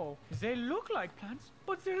not know. They look like plants,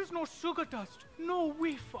 but there is no sugar dust, no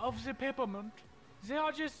whiff of the peppermint. They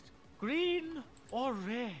are just green or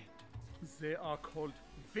red. They are called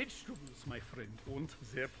vegetables, my friend. And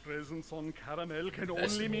their presence on Caramel can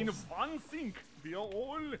only mean one thing. We are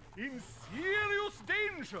all in serious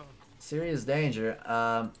danger. Serious danger?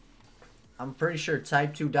 I'm pretty sure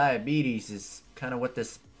type 2 diabetes is kind of what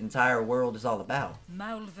this entire world is all about.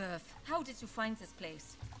 Maulwurf, how did you find this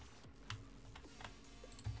place?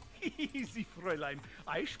 Easy, Fräulein.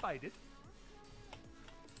 I spied it.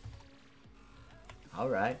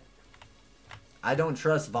 Alright. I don't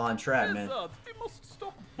trust Von Trapp, man. Wizard, we must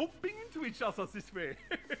stop bumping into each other this way.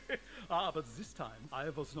 But this time, I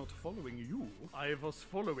was not following you. I was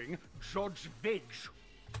following Judge Veg.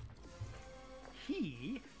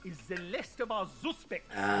 He is the least of our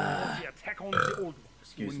suspects for the attack on the old one.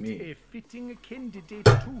 Excuse and me. a fitting candidate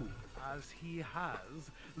too, as he has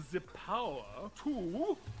the power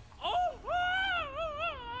to...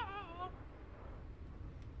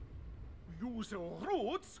 use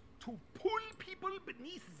roots to pull people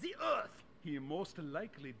beneath the earth. He most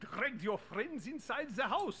likely dragged your friends inside the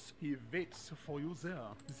house. He waits for you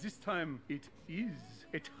there. This time, it is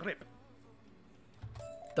a trap.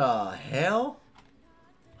 The hell?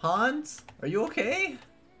 Hans? Are you okay?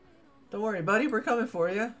 Don't worry, buddy. We're coming for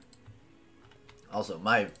you. Also,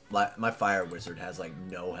 my fire wizard has like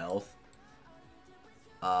no health.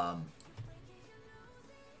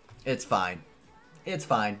 It's fine. It's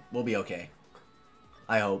fine. We'll be okay.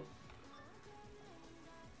 I hope.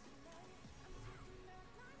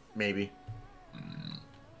 Maybe.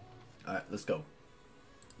 Alright, let's go.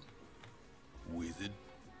 Wizard,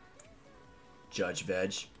 Judge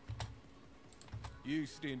Veg. you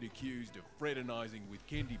stand accused of fraternizing with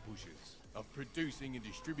candy pushers, of producing and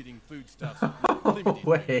distributing foodstuffs with limited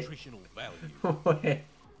Wait. nutritional value. Wait.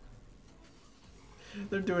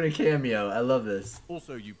 They're doing a cameo. I love this.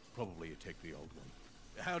 Also, you probably attacked the old one.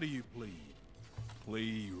 How do you plead?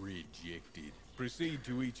 Plea rejected. Proceed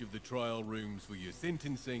to each of the trial rooms for your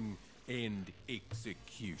sentencing and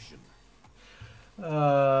execution.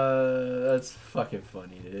 That's fucking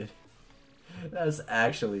funny, dude. That's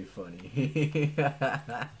actually funny.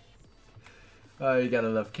 Oh, you gotta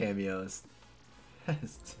love cameos.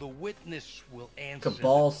 The witness will answer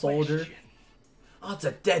Cabal the soldier. question. Oh, it's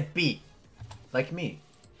a deadbeat. Like me.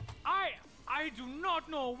 I do not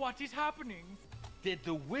know what is happening. Did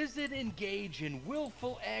the wizard engage in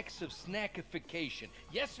willful acts of snackification?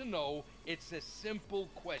 Yes or no? It's a simple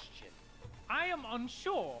question. I am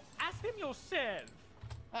unsure. Ask him yourself.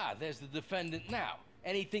 Ah, there's the defendant now.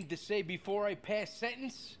 Anything to say before I pass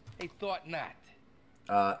sentence? I thought not.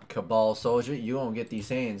 Cabal soldier, you won't get these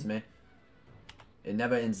hands, man. It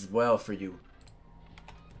never ends well for you.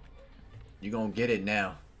 You gonna get it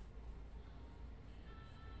now.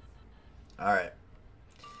 Alright.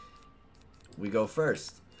 We go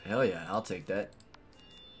first. Hell yeah, I'll take that.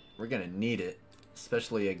 We're gonna need it.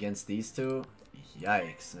 Especially against these two.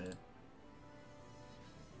 Yikes, man.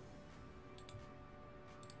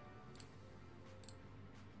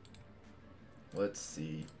 Let's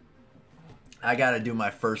see. I gotta do my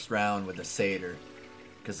first round with a satyr.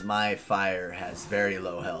 Because my fire has very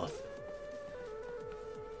low health.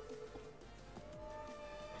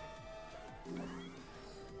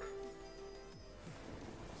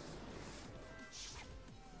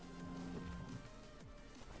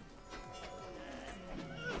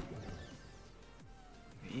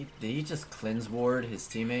 Did he just cleanse ward his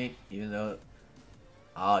teammate? Even though...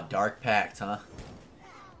 Ah, Dark Pact, huh?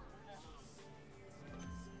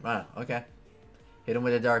 Wow, okay. Hit him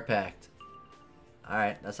with a Dark Pact.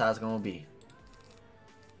 Alright, that's how it's gonna be.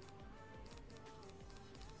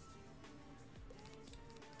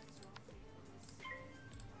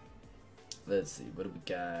 Let's see, what do we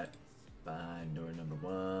got? Behind door number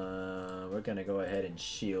 1. We're gonna go ahead and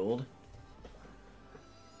shield.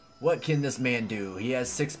 What can this man do? He has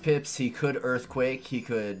 6 pips. He could Earthquake. He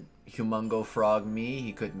could Humongo Frog me.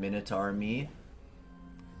 He could Minotaur me.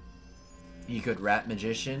 He could Rat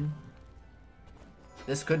Magician.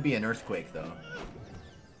 This could be an Earthquake, though.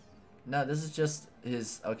 No, this is just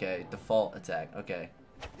his... Okay, default attack. Okay.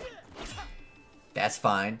 That's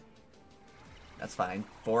fine. That's fine.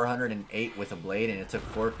 408 with a blade, and it took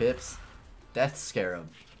 4 pips. Death Scarab.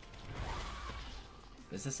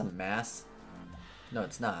 Is this a mass? No,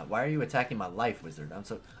 it's not. Why are you attacking my life wizard? I'm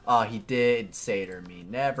so... Oh, he did satyr me.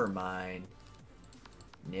 Never mind.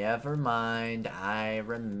 Never mind. I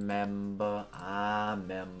remember. I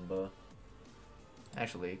remember.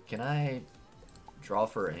 Actually, can I draw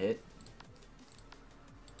for a hit?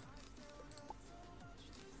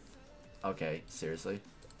 Okay, seriously.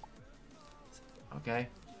 Okay.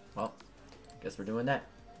 Well, guess we're doing that.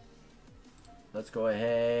 Let's go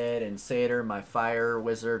ahead and satyr my fire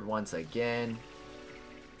wizard once again.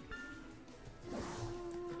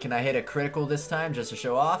 Can I hit a critical this time just to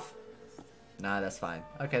show off? Nah, that's fine.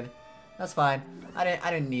 Okay, that's fine. I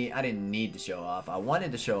didn't need to show off. I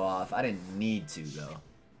wanted to show off. I didn't need to though.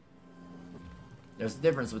 There's a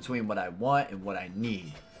difference between what I want and what I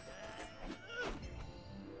need.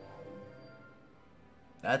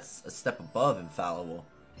 That's a step above infallible.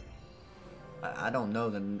 I don't know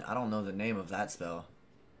the name of that spell.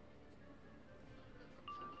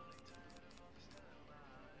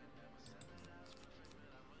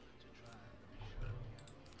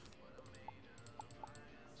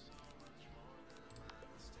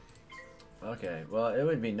 Okay, well, it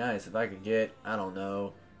would be nice if I could get, I don't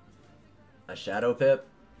know, a Shadow Pip,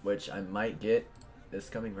 which I might get this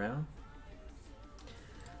coming round.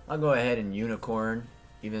 I'll go ahead and Unicorn,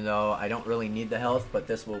 even though I don't really need the health, but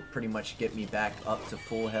this will pretty much get me back up to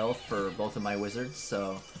full health for both of my wizards,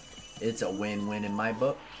 so it's a win-win in my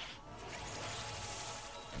book.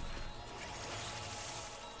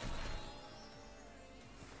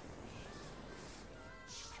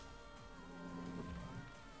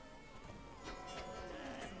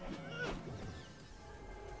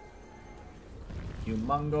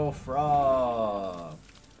 Humongo Frog.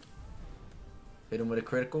 Hit him with a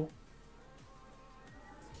critical.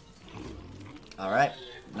 Alright.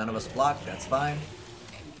 None of us blocked. That's fine.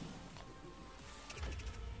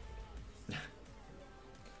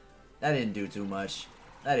 That didn't do too much.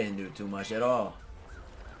 That didn't do too much at all.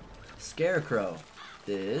 Scarecrow.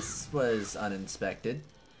 This was uninspected.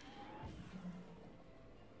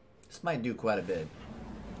 This might do quite a bit.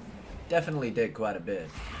 Definitely did quite a bit.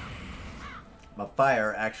 My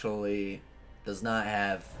fire actually does not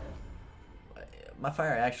have... My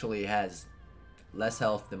fire actually has less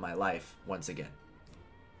health than my life, once again.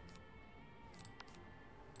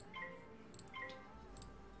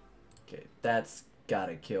 Okay, that's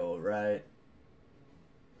gotta kill, right?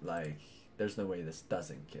 Like, there's no way this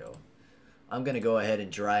doesn't kill. I'm gonna go ahead and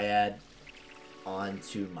Dryad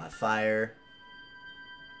onto my fire.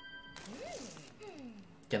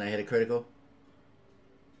 Can I hit a critical?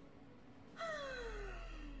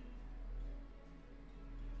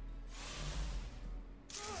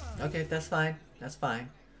 Okay, that's fine. That's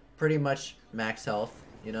fine. Pretty much max health,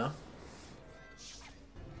 you know?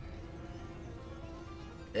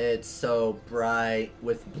 It's so bright.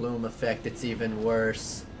 With bloom effect, it's even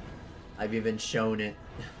worse. I've even shown it.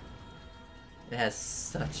 It has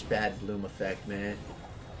such bad bloom effect, man.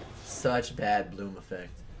 Such bad bloom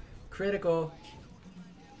effect. Critical.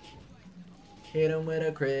 Hit him with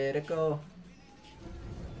a critical.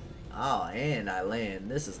 Oh, and I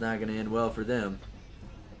land. This is not going to end well for them.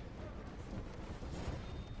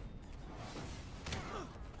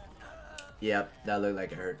 Yep, that looked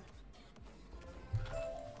like it hurt.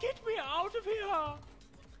 Get me out of here!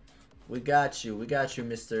 We got you,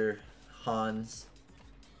 Mr. Hans.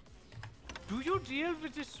 Do you deal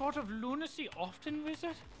with this sort of lunacy often,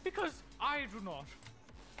 Wizard? Because I do not.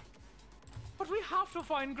 But we have to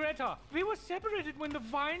find Greta. We were separated when the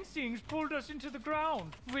Vine Sings pulled us into the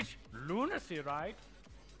ground. Which, lunacy, right?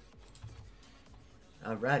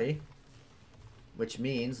 Alrighty. Which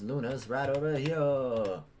means Luna's right over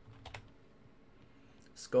here.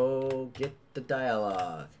 Let's go get the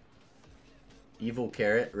dialogue. Evil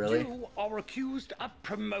Carrot, really? You are accused of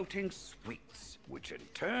promoting sweets, which in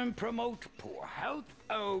turn promote poor health,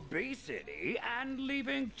 obesity, and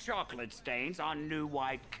leaving chocolate stains on new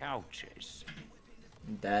white couches.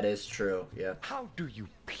 That is true, yeah. How do you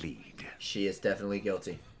plead? She is definitely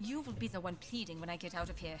guilty. You will be the one pleading when I get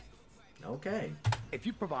out of here. Okay. If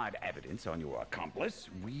you provide evidence on your accomplice,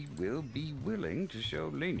 we will be willing to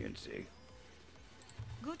show leniency.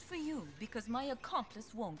 Good for you, because my accomplice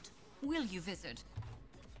won't. Will you, Wizard?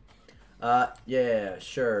 Yeah,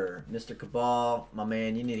 sure. Mr. Cabal, my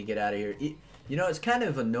man, you need to get out of here. You know, it's kind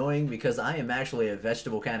of annoying because I am actually a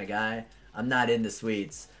vegetable kind of guy. I'm not into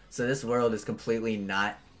sweets. So this world is completely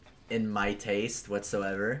not in my taste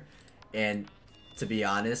whatsoever. And to be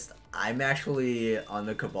honest, I'm actually on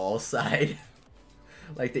the Cabal side.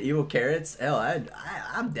 Like the evil carrots, hell,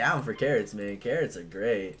 I'm down for carrots, man. Carrots are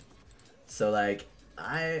great. So like,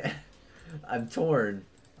 I'm torn.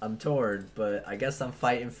 I'm torn, but I guess I'm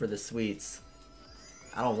fighting for the sweets.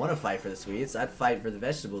 I don't want to fight for the sweets. I'd fight for the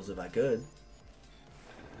vegetables if I could.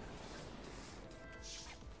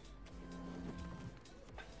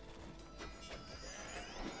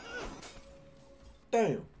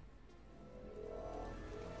 Damn.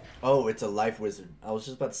 Oh, it's a life wizard. I was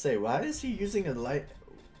just about to say, why is he using a light,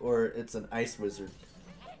 or it's an ice wizard?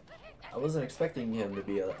 I wasn't expecting him to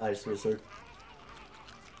be an ice wizard.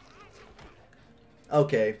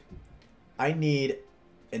 Okay, I need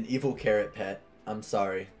an evil carrot pet. I'm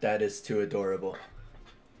sorry, that is too adorable.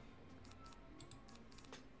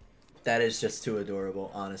 That is just too adorable,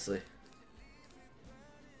 honestly.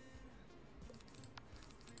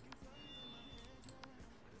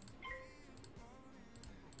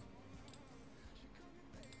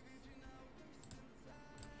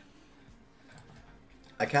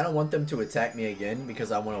 I kind of want them to attack me again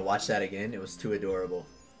because I want to watch that again. It was too adorable.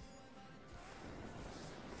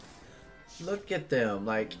 Look at them.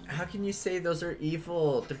 Like, how can you say those are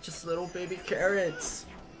evil? They're just little baby carrots.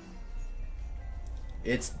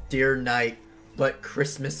 It's Deer Night, but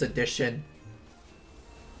Christmas edition.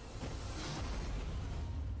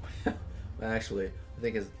 Actually, I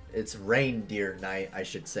think it's Reindeer Night, I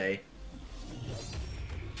should say.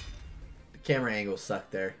 The camera angle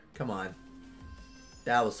sucked there. Come on.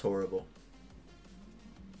 That was horrible.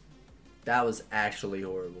 That was actually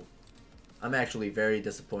horrible. I'm actually very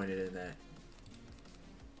disappointed in that.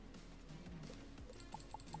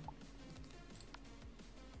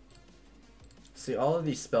 See, all of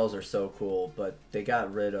these spells are so cool, but they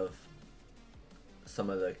got rid of some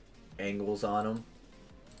of the angles on them.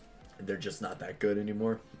 They're just not that good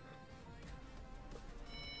anymore.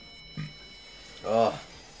 Oh,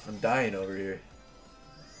 I'm dying over here.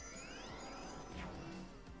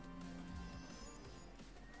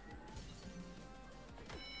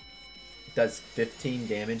 Does 15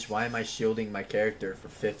 damage? Why am I shielding my character for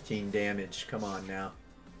 15 damage? Come on now.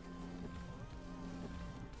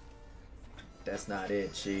 That's not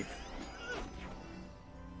it, Chief.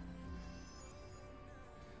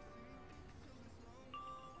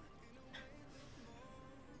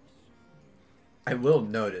 I will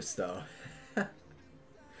notice though.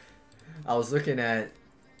 I was looking at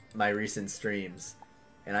my recent streams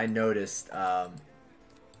and I noticed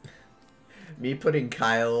me putting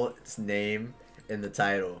Kyle's name in the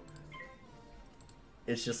title.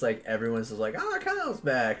 It's just like everyone's just like, "Oh, Kyle's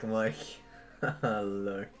back." I'm like, oh,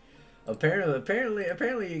 Lord.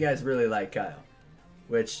 Apparently you guys really like Kyle.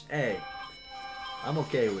 Which, hey, I'm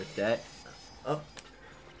okay with that. Oh.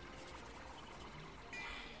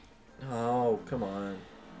 Oh, come on.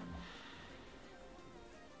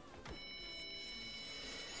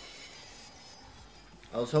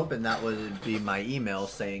 I was hoping that would be my email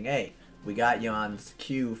saying, "Hey, we got you on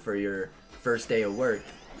queue for your first day of work."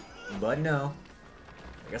 But no.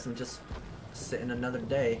 I guess I'm just sitting another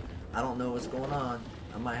day. I don't know what's going on.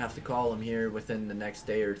 I might have to call him here within the next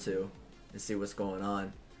day or two and see what's going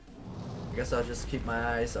on. I guess I'll just keep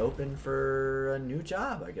my eyes open for a new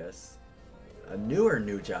job, I guess. A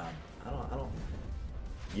new job. I don't.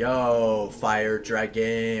 Yo, Fire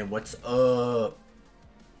Dragon, what's up?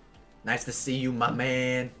 Nice to see you, my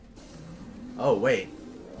man. Oh, wait.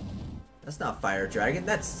 That's not Fire Dragon.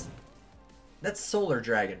 That's Solar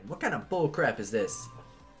Dragon. What kind of bull crap is this?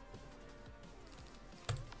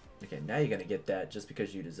 Okay, now you're gonna get that just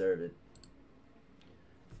because you deserve it.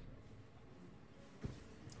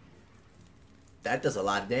 That does a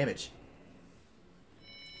lot of damage.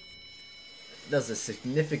 It does a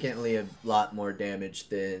significantly a lot more damage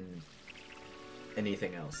than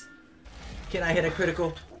anything else. Can I hit a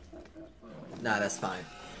critical? Nah, that's fine.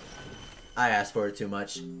 I asked for it too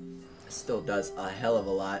much. It still does a hell of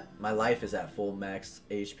a lot. My life is at full max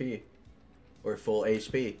HP. Or full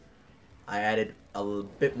HP. I added a little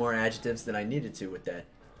bit more adjectives than I needed to with that.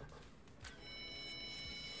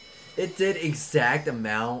 It did exact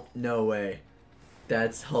amount? No way.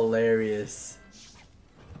 That's hilarious.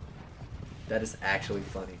 That is actually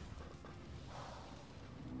funny.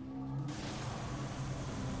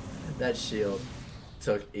 That shield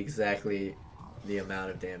took exactly the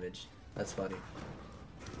amount of damage. That's funny.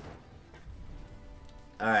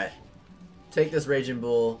 Alright. Take this Raging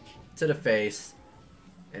Bull to the face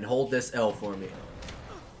and hold this L for me.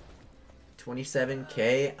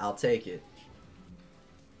 27k, I'll take it.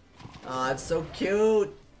 Aw, it's so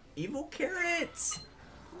cute. Evil carrots.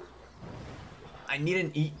 I need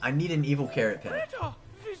an evil carrot pet. Greta!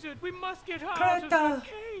 Wizard, we must get her out of that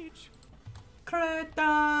cage!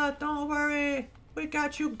 Greta, don't worry. We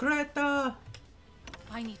got you, Greta.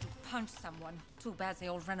 I need to punch someone. Too bad they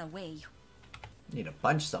all ran away. Need to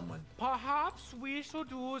punch someone. Perhaps we should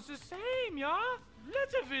do the same, yeah?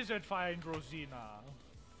 Let the wizard find Rosina.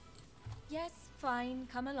 Yes, fine.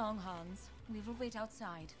 Come along, Hans. We will wait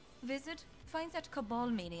outside. Wizard, find that Cabal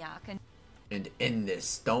maniac and end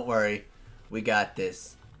this. Don't worry. We got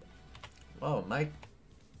this. Whoa, my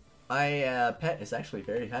pet is actually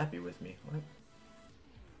very happy with me. What?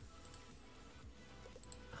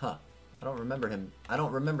 Huh. I don't remember him. I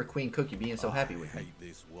don't remember Queen Cookie being so happy with me. I hate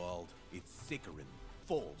this world. It's sickering.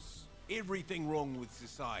 False. Everything wrong with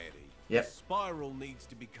society. Yep. The spiral needs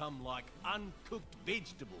to become like uncooked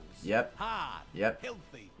vegetables. Yep. Hard. Yep.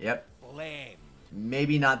 Healthy. Yep. Bland.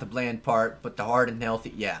 Maybe not the bland part, but the hard and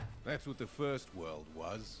healthy, yeah. That's what the first world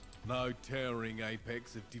was. No towering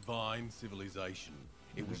apex of divine civilization.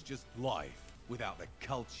 It was just life without the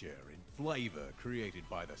culture and flavor created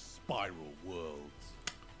by the spiral worlds.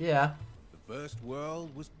 Yeah. The first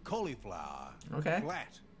world was cauliflower. Okay.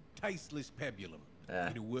 Flat, tasteless pebulum.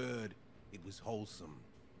 In a word, it was wholesome.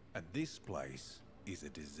 And this place is a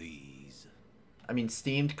disease. I mean,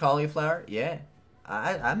 steamed cauliflower? Yeah.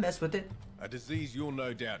 I mess with it. A disease you're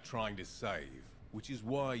no doubt trying to save, which is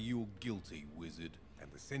why you're guilty, wizard.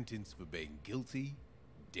 And the sentence for being guilty,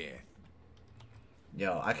 death.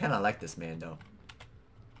 Yo, I kind of like this man though.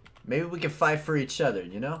 Maybe we can fight for each other,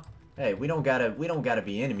 you know? Hey, we don't gotta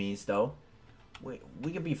be enemies though.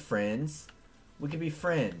 We can be friends. We can be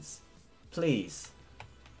friends. Please.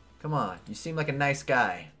 Come on. You seem like a nice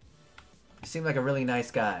guy. You seem like a really nice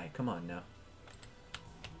guy. Come on now.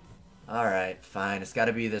 Alright, fine. It's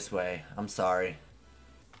gotta be this way. I'm sorry.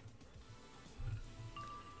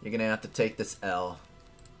 You're gonna have to take this L.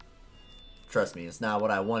 Trust me, it's not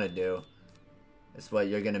what I want to do. It's what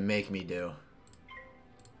you're gonna make me do.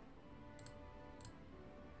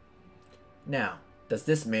 Now, does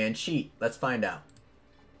this man cheat? Let's find out.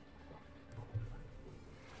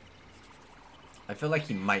 I feel like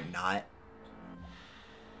he might not.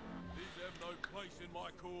 These have no place in my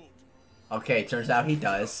court. Okay, turns out he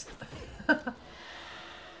does.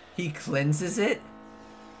 He cleanses it?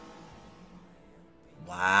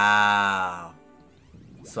 Wow.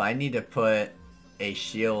 So I need to put a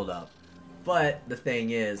shield up. But the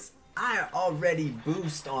thing is, I already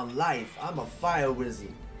boost on life. I'm a fire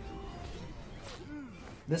wizard.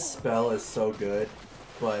 This spell is so good,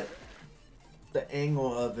 but the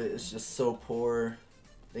angle of it is just so poor.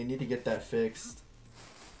 They need to get that fixed.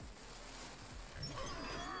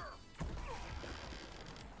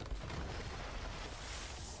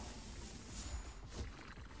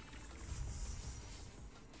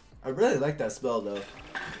 I really like that spell though. If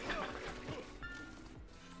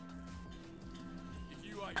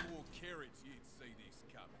you ate more carrots, you'd see this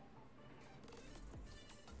coming.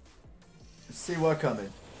 See what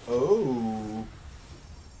coming? Oh.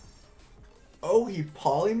 Oh, he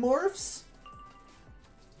polymorphs?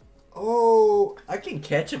 Oh, I can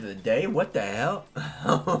catch him today. What the hell?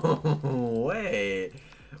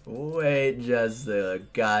 Wait just a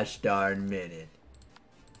gosh darn minute.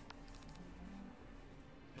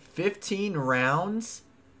 15 rounds?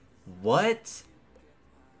 What?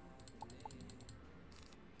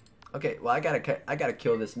 Okay, well I gotta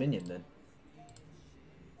kill this minion then.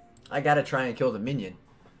 I gotta try and kill the minion.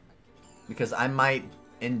 Because I might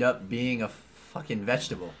end up being a fucking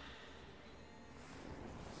vegetable.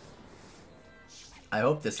 I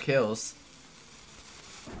hope this kills.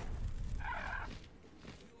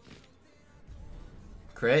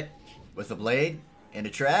 Crit with a blade and a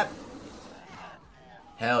trap.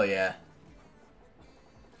 Hell yeah.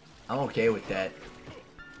 I'm okay with that.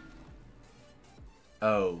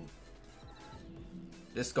 Oh.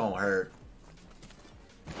 This gonna hurt.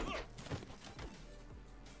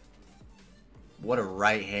 What a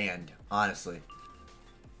right hand, honestly.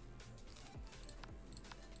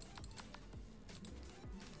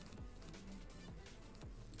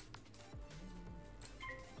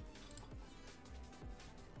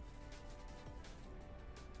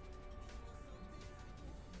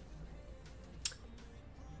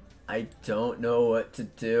 I don't know what to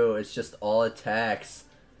do. It's just all attacks.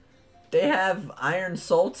 They have Iron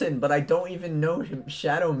Sultan, but I don't even know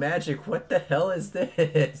Shadow Magic. What the hell is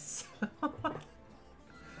this?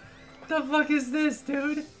 The fuck is this,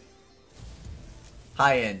 dude?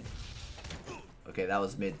 High end. Okay, that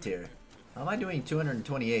was mid tier. How am I doing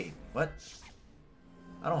 228? What?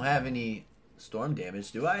 I don't have any storm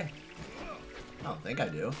damage, do I? I don't think I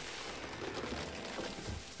do.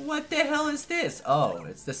 What the hell is this? Oh,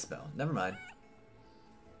 it's this spell. Never mind.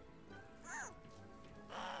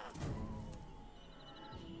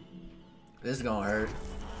 This is gonna hurt.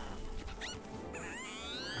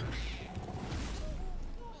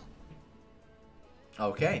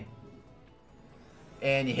 Okay.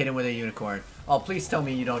 And you hit him with a unicorn. Oh, please tell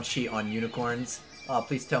me you don't cheat on unicorns. Oh,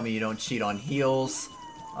 please tell me you don't cheat on heals.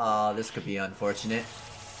 Oh, this could be unfortunate.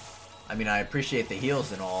 I mean, I appreciate the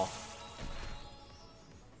heals and all.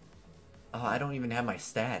 Oh, I don't even have my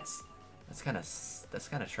stats. That's kind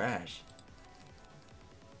of trash.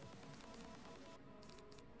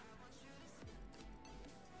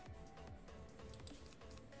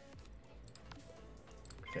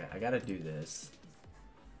 Okay, I gotta do this.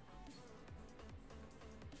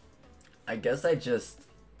 I guess I just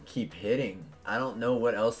keep hitting. I don't know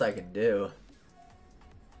what else I can do.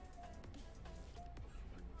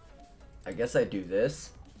 I guess I do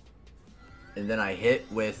this. And then I hit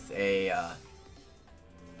with a,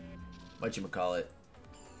 whatchamacallit.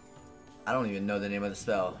 I don't even know the name of the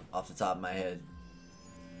spell off the top of my head.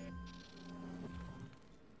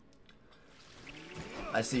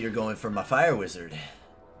 I see you're going for my fire wizard.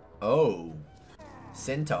 Oh.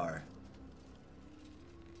 Centaur.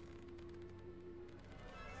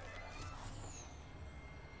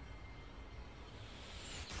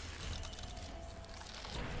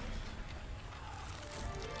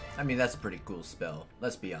 I mean, that's a pretty cool spell.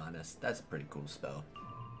 Let's be honest. That's a pretty cool spell.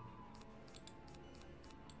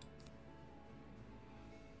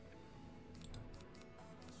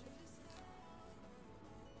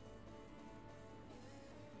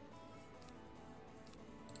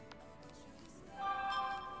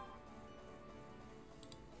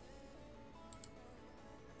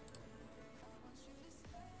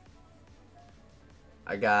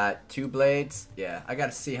 I got 2 blades. Yeah, I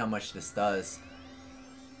gotta see how much this does.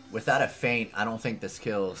 Without a feint, I don't think this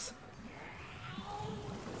kills.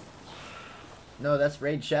 No, that's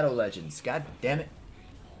Raid Shadow Legends. God damn it.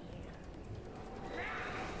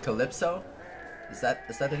 Calypso? Is that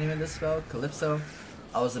the name of this spell? Calypso?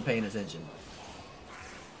 I wasn't paying attention.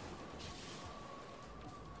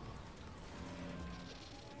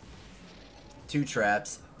 Two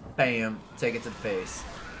traps. Bam. Take it to the face.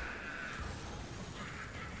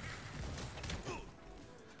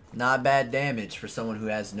 Not bad damage for someone who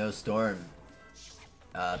has no storm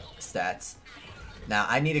stats. Now,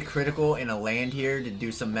 I need a critical and a land here to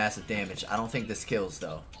do some massive damage. I don't think this kills,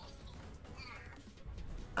 though.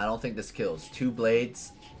 I don't think this kills. 2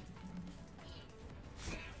 blades.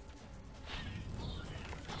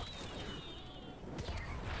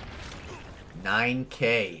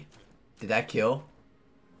 $9K. Did that kill?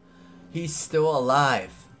 He's still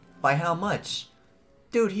alive. By how much?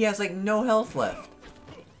 Dude, he has like no health left.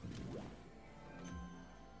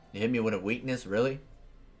 You hit me with a weakness, really?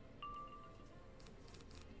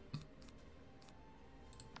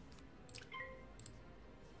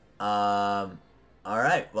 Alright,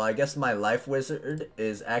 well I guess my life wizard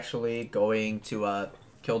is actually going to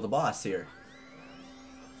kill the boss here.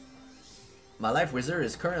 My life wizard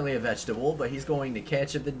is currently a vegetable, but he's going to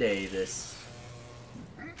catch of the day this.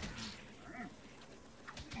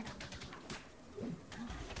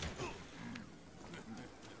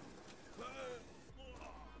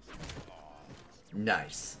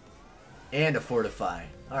 Nice. And a fortify.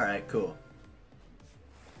 Alright, cool.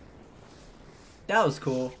 That was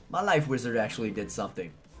cool. My life wizard actually did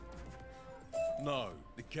something. No,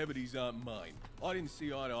 the cavities aren't mine. I didn't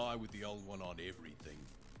see eye to eye with the old one on everything.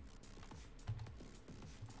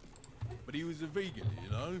 But he was a vegan,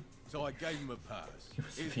 you know? So I gave him a pass.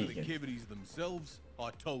 As for the cavities themselves,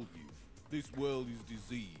 I told you, this world is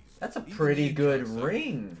diseased. That's a pretty good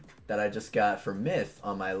ring that I just got for Myth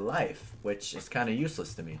on my life, which is kind of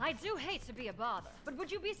useless to me. I do hate to be a bother, but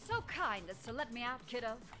would you be so kind as to let me out,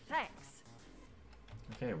 kiddo? Thanks.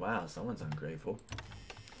 Okay, wow, someone's ungrateful.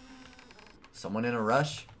 Someone in a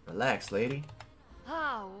rush? Relax, lady.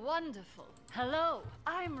 Ah, wonderful. Hello,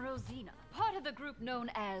 I'm Rosina, part of the group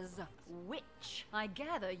known as Witch. I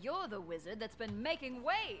gather you're the wizard that's been making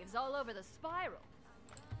waves all over the spiral.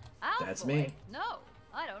 That's Alfoy? me. No,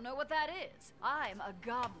 I don't know what that is. I'm a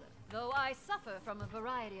gobbler, though I suffer from a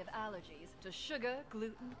variety of allergies to sugar,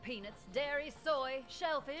 gluten, peanuts, dairy, soy,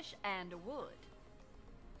 shellfish, and wood.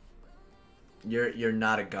 You're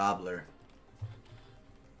not a gobbler.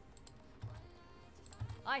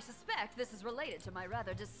 I suspect this is related to my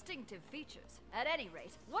rather distinctive features. At any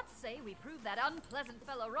rate, what say we prove that unpleasant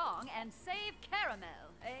fellow wrong and save Caramel,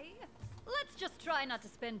 eh? Let's just try not to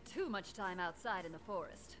spend too much time outside in the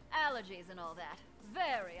forest. Allergies and all that.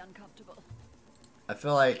 Very uncomfortable. I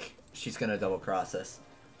feel like she's gonna double cross us.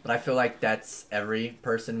 But I feel like that's every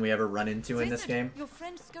person we ever run into in this game. Your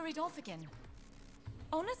friend scurried off again.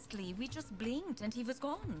 Honestly, we just blinked and he was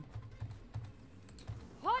gone.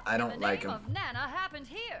 What I don't in the like name him. of Nana happened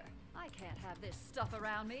here? I can't have this stuff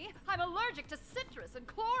around me. I'm allergic to citrus and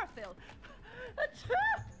chlorophyll.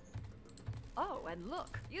 Oh, and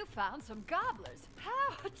look, you found some gobblers.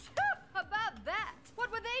 How about that?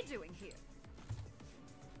 What were they doing here?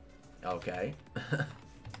 Okay.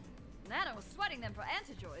 Nana was sweating them for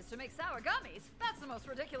antijoys to make sour gummies. That's the most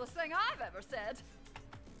ridiculous thing I've ever said.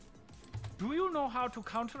 Do you know how to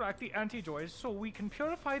counteract the antijoys so we can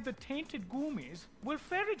purify the tainted goomies? Will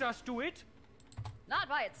fairy dust do it? Not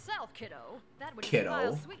by itself, kiddo. That would Kiddo.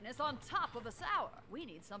 pile sweetness on top of a sour. We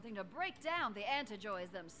need something to break down the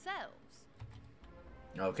antijoys themselves.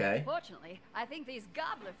 Okay. Fortunately, I think these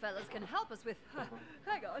gobbler fellas can help us with...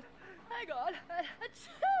 hang on.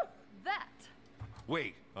 That.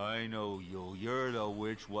 Wait, I know you. You're the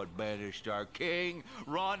witch what banished our king.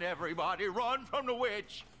 Run, everybody, run from the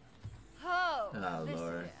witch! Oh, Oh, this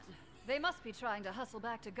Lord. again. They must be trying to hustle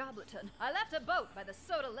back to Gobleton. I left a boat by the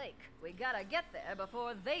Soda Lake. We gotta get there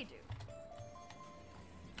before they do.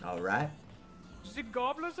 Alright. The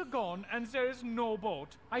gobblers are gone and there is no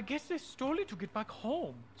boat. I guess they stole it to get back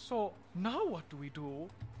home. So now what do we do?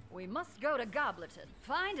 We must go to Gobleton,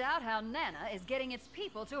 find out how Nana is getting its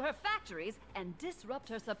people to her factories, and disrupt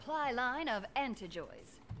her supply line of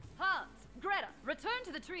antijoys. Hans, Greta, return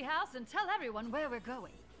to the treehouse and tell everyone where we're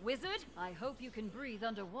going. Wizard, I hope you can breathe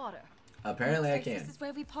underwater. Apparently I Looks like can. This is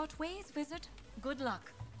where we part ways, Wizard. Good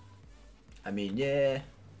luck. I mean, yeah.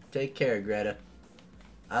 Take care, Greta.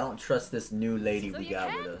 I don't trust this new lady So we you got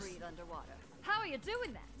can with us. breathe underwater. How are you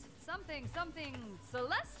doing that? Something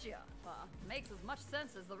celestia. Makes as much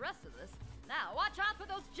sense as the rest of this. Now, watch out for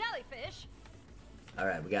those jellyfish.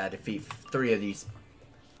 Alright, we gotta defeat 3 of these.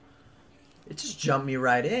 It just jumped me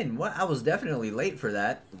right in. What? I was definitely late for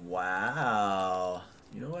that. Wow.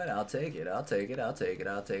 You know what? I'll take it. I'll take it. I'll take it.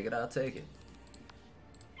 I'll take it. I'll take it.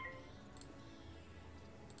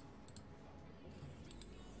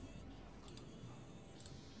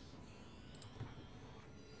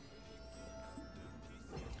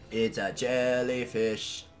 It's a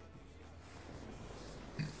jellyfish.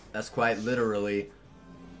 That's quite literally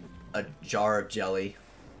a jar of jelly,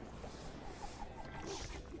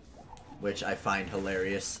 which I find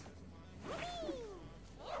hilarious.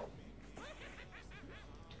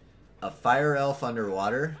 A fire elf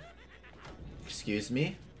underwater? Excuse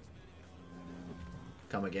me?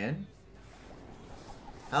 Come again?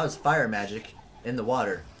 How is fire magic in the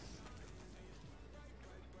water?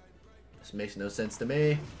 This makes no sense to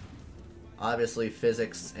me. Obviously,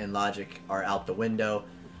 physics and logic are out the window.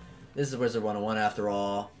 This is Wizard 101 after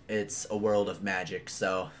all. It's a world of magic,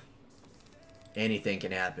 so anything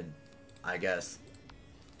can happen, I guess.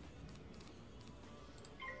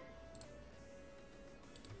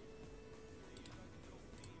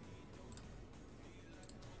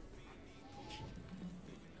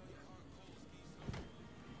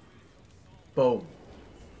 Boom.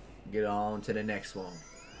 Get on to the next one.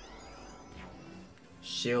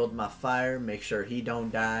 Shield my fire, make sure he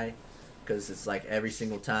don't die, because it's like every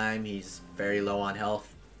single time he's very low on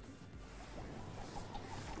health.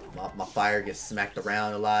 My fire gets smacked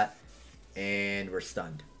around a lot, and we're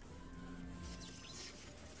stunned.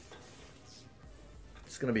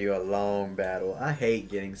 It's gonna be a long battle. I hate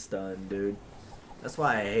getting stunned, dude. That's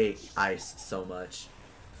why I hate ice so much.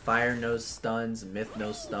 Fire knows stuns, Myth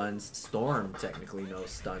knows stuns, Storm technically knows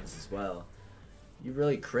stuns as well. You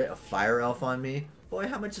really crit a fire elf on me? Boy,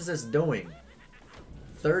 how much is this doing?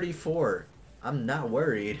 34. I'm not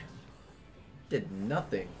worried. Did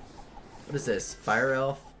nothing. What is this? Fire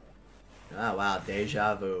elf? Ah, wow.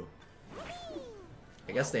 Deja vu.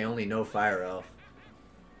 I guess they only know fire elf.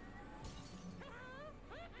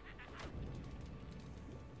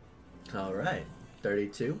 Alright.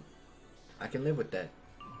 32. I can live with that.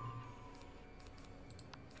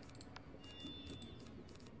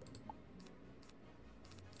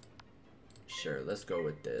 Sure, let's go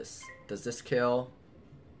with this. Does this kill?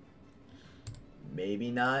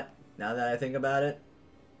 Maybe not, now that I think about it.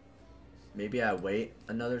 Maybe I wait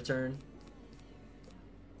another turn.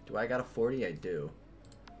 Do I got a 40? I do.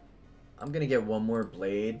 I'm gonna get one more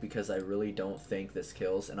blade because I really don't think this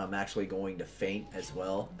kills, and I'm actually going to faint as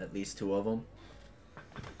well, at least 2 of them.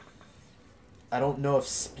 I don't know if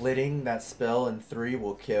splitting that spell in 3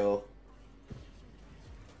 will kill.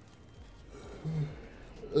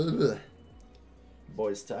 Ugh.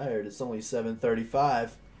 Boy's tired. It's only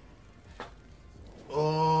 7:35.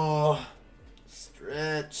 Oh,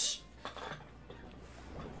 stretch.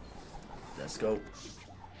 Let's go.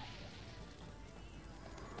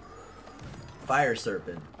 Fire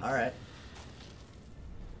Serpent. Alright.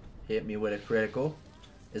 Hit me with a critical.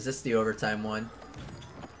 Is this the overtime one?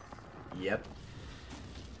 Yep.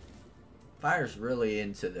 Fire's really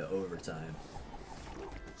into the overtime.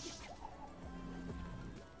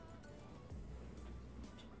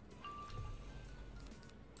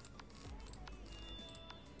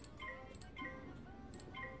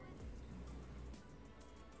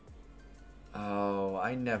 Oh,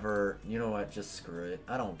 I never... You know what? Just screw it.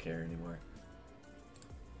 I don't care anymore.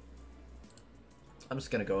 I'm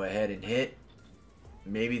just gonna go ahead and hit.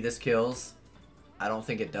 Maybe this kills. I don't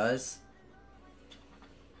think it does.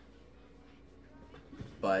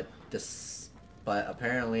 But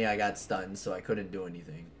apparently I got stunned, so I couldn't do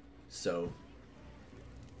anything. So...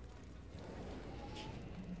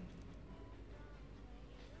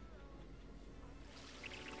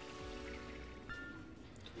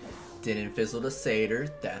 Didn't fizzle the satyr.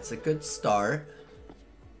 That's a good start.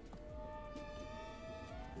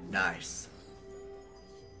 Nice.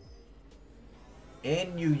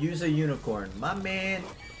 And you use a unicorn. My man.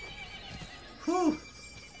 Whew.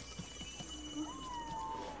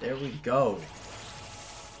 There we go.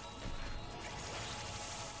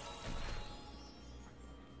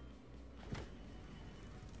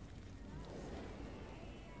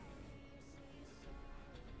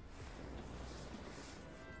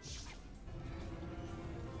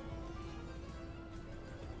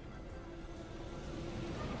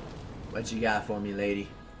 What you got for me, lady?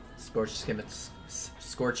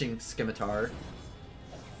 Scorching Scimitar.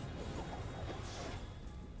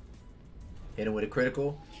 Hit him with a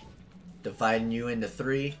critical. Dividing you into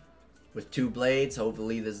 3 with 2 blades.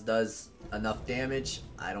 Hopefully this does enough damage.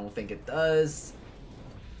 I don't think it does.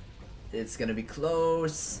 It's gonna be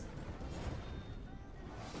close.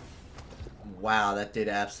 Wow, that did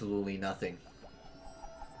absolutely nothing.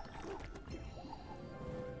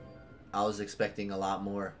 I was expecting a lot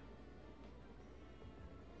more.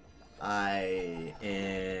 I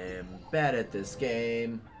am bad at this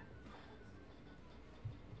game.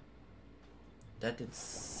 That did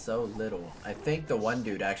so little. I think the one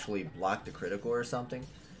dude actually blocked the critical or something.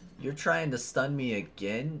 You're trying to stun me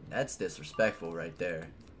again? That's disrespectful right there.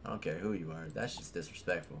 I don't care who you are. That's just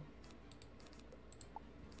disrespectful.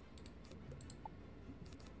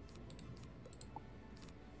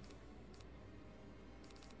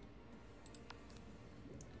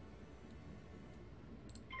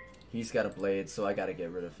 He's got a blade, so I gotta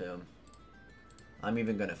get rid of him. I'm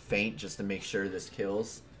even gonna feint just to make sure this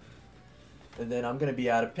kills. And then I'm gonna be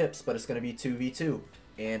out of pips, but it's gonna be 2v2.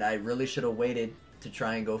 And I really should have waited to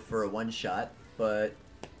try and go for a one-shot, but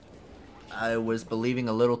I was believing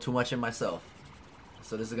a little too much in myself.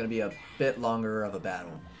 So this is gonna be a bit longer of a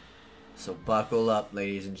battle. So buckle up,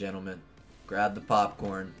 ladies and gentlemen. Grab the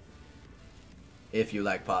popcorn. If you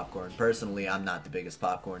like popcorn. Personally, I'm not the biggest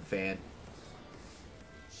popcorn fan.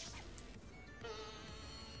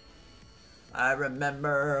 I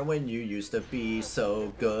remember when you used to be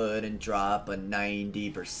so good and drop a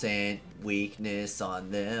 90% weakness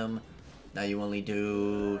on them. Now you only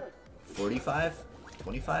do 45?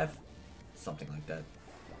 25? Something like that.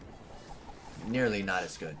 Nearly not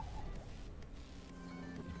as good.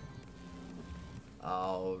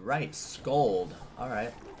 Alright, Scold.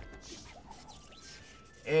 Alright.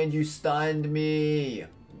 And you stunned me!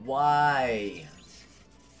 Why?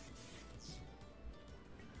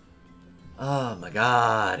 Oh my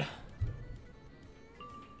god.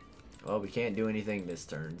 Well, we can't do anything this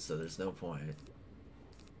turn, so there's no point.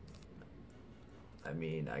 I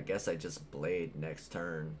mean, I guess I just blade next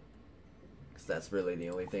turn. Because that's really the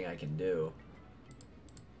only thing I can do.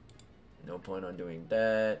 No point on doing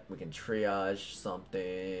that. We can triage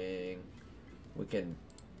something. We can...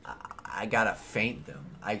 I gotta feint them.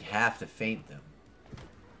 I have to feint them.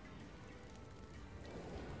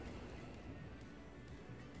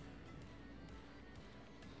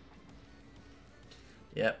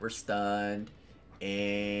 Yep, we're stunned.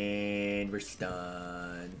 And we're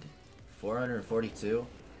stunned. 442?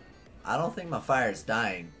 I don't think my fire is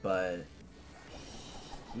dying, but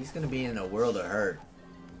he's gonna be in a world of hurt.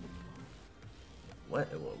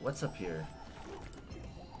 What's up here?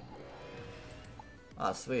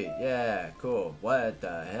 Oh, sweet. Yeah, cool. What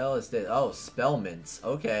the hell is this? Oh, Spellments.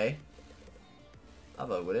 Okay. I'll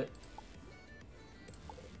vote with it.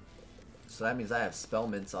 So that means I have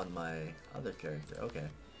Spellments on my other character. Okay.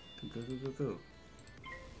 Cool.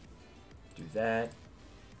 Do that.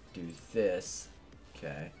 Do this.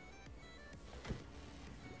 Okay.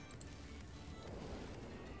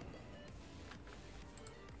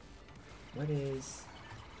 What is...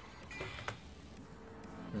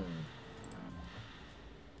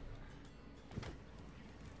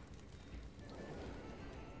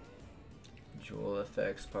 Jewel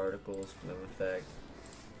effects, particles, bloom effect.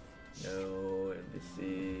 No,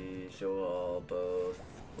 NPC, show all, both.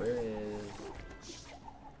 Where is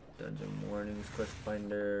Dungeon Warnings, Quest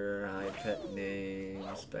Finder, Hide Pet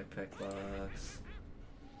Names, Backpack Box,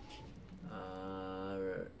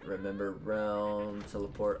 Remember Realm,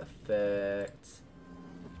 Teleport Effect,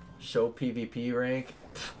 Show PvP Rank,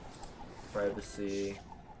 Privacy,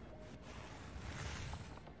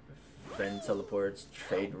 Friend Teleports,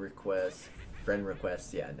 Trade Requests, Friend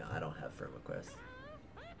Requests. Yeah, no, I don't have Friend Requests.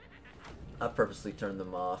 I purposely turned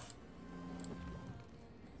them off.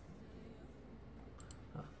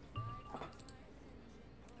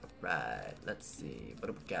 Right, let's see. What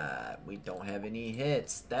do we got? We don't have any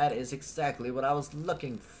hits. That is exactly what I was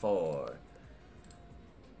looking for.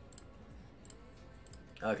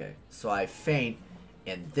 Okay, so I feint,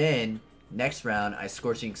 And then next round I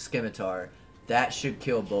Scorching Scimitar. That should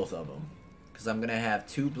kill both of them, because I'm gonna have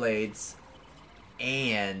 2 blades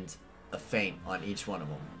and a feint on each one of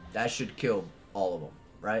them. That should kill all of them,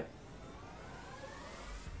 right?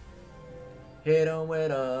 Hit them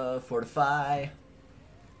with a Fortify.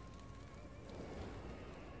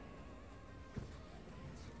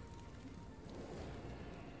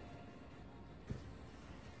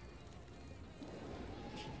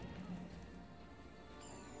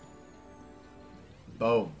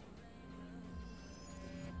 Boom.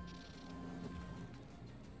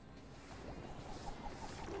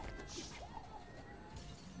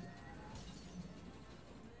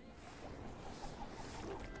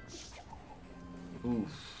 Oof.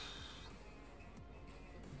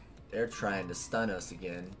 They're trying to stun us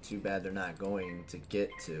again. Too bad they're not going to get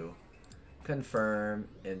to. Confirm,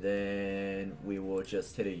 and then we will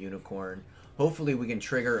just hit a unicorn. Hopefully we can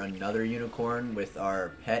trigger another unicorn with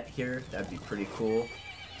our pet here. That'd be pretty cool.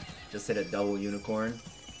 Just hit a double unicorn.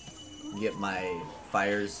 Get my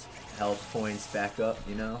fire's health points back up,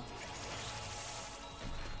 you know?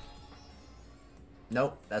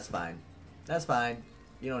 Nope, that's fine. That's fine.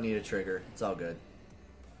 You don't need a trigger. It's all good.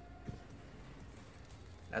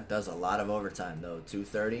 That does a lot of overtime though.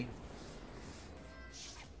 230.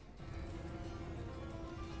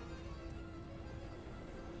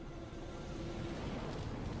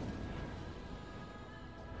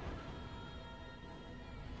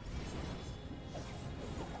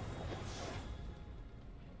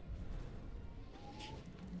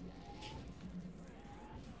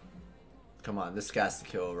 Come on, this has to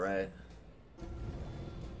kill, right?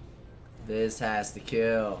 This has to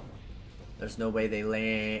kill. There's no way they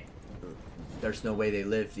land. There's no way they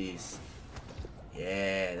live these.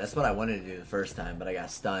 Yeah, that's what I wanted to do the first time, but I got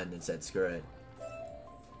stunned and said screw it.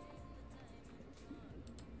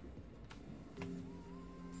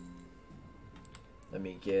 Let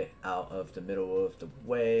me get out of the middle of the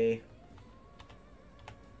way.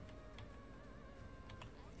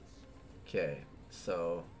 Okay,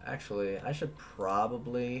 so actually I should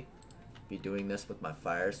probably be doing this with my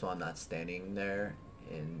fire so I'm not standing there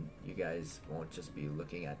and you guys won't just be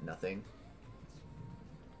looking at nothing.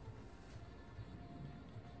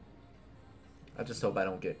 I just hope I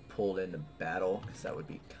don't get pulled into battle, because that would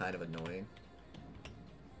be kind of annoying.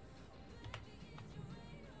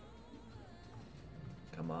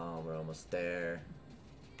 Come on, we're almost there.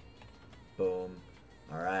 Boom.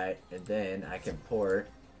 Alright, and then I can port.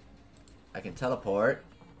 I can teleport.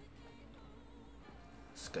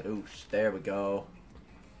 Skadoosh. There we go.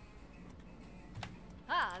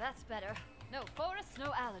 Ah, that's better. No forests,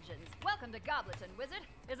 no allergens. Welcome to Gobleton, wizard.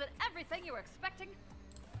 Is it everything you were expecting?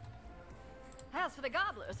 As for the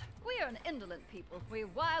gobblers, we are an indolent people. We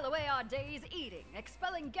while away our days eating,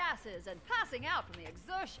 expelling gases, and passing out from the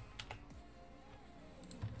exertion.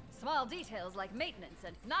 Small details like maintenance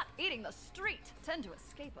and not eating the street tend to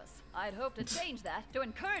escape us. I'd hope to change that, to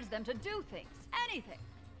encourage them to do things. Anything.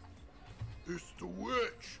 It's the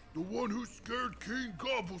witch, the one who scared King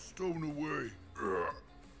Gobblestone away.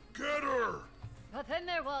 Get her! But then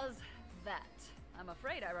there was that. I'm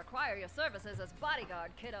afraid I require your services as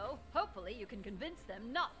bodyguard, kiddo. Hopefully you can convince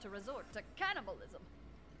them not to resort to cannibalism.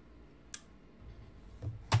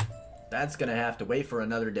 That's gonna have to wait for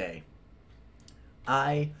another day.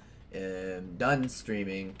 I am done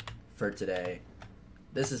streaming for today.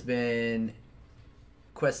 This has been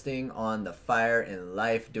questing on the Fire and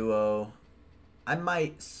Life duo. I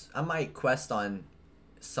might quest on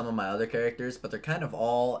some of my other characters, but they're kind of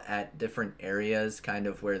all at different areas, kind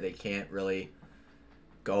of where they can't really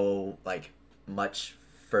go like much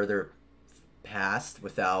further past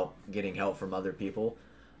without getting help from other people.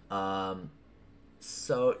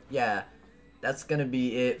 So yeah, that's gonna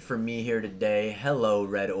be it for me here today. Hello,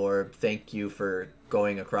 Red Orb. Thank you for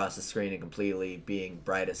going across the screen and completely being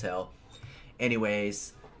bright as hell.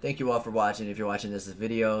 Anyways, thank you all for watching. If you're watching this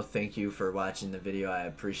video, thank you for watching the video. I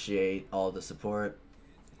appreciate all the support.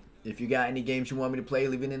 If you got any games you want me to play,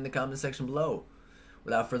 leave it in the comment section below.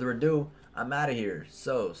 Without further ado, I'm out of here.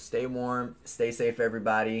 So stay warm, stay safe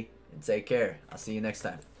everybody, and take care. I'll see you next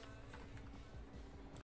time.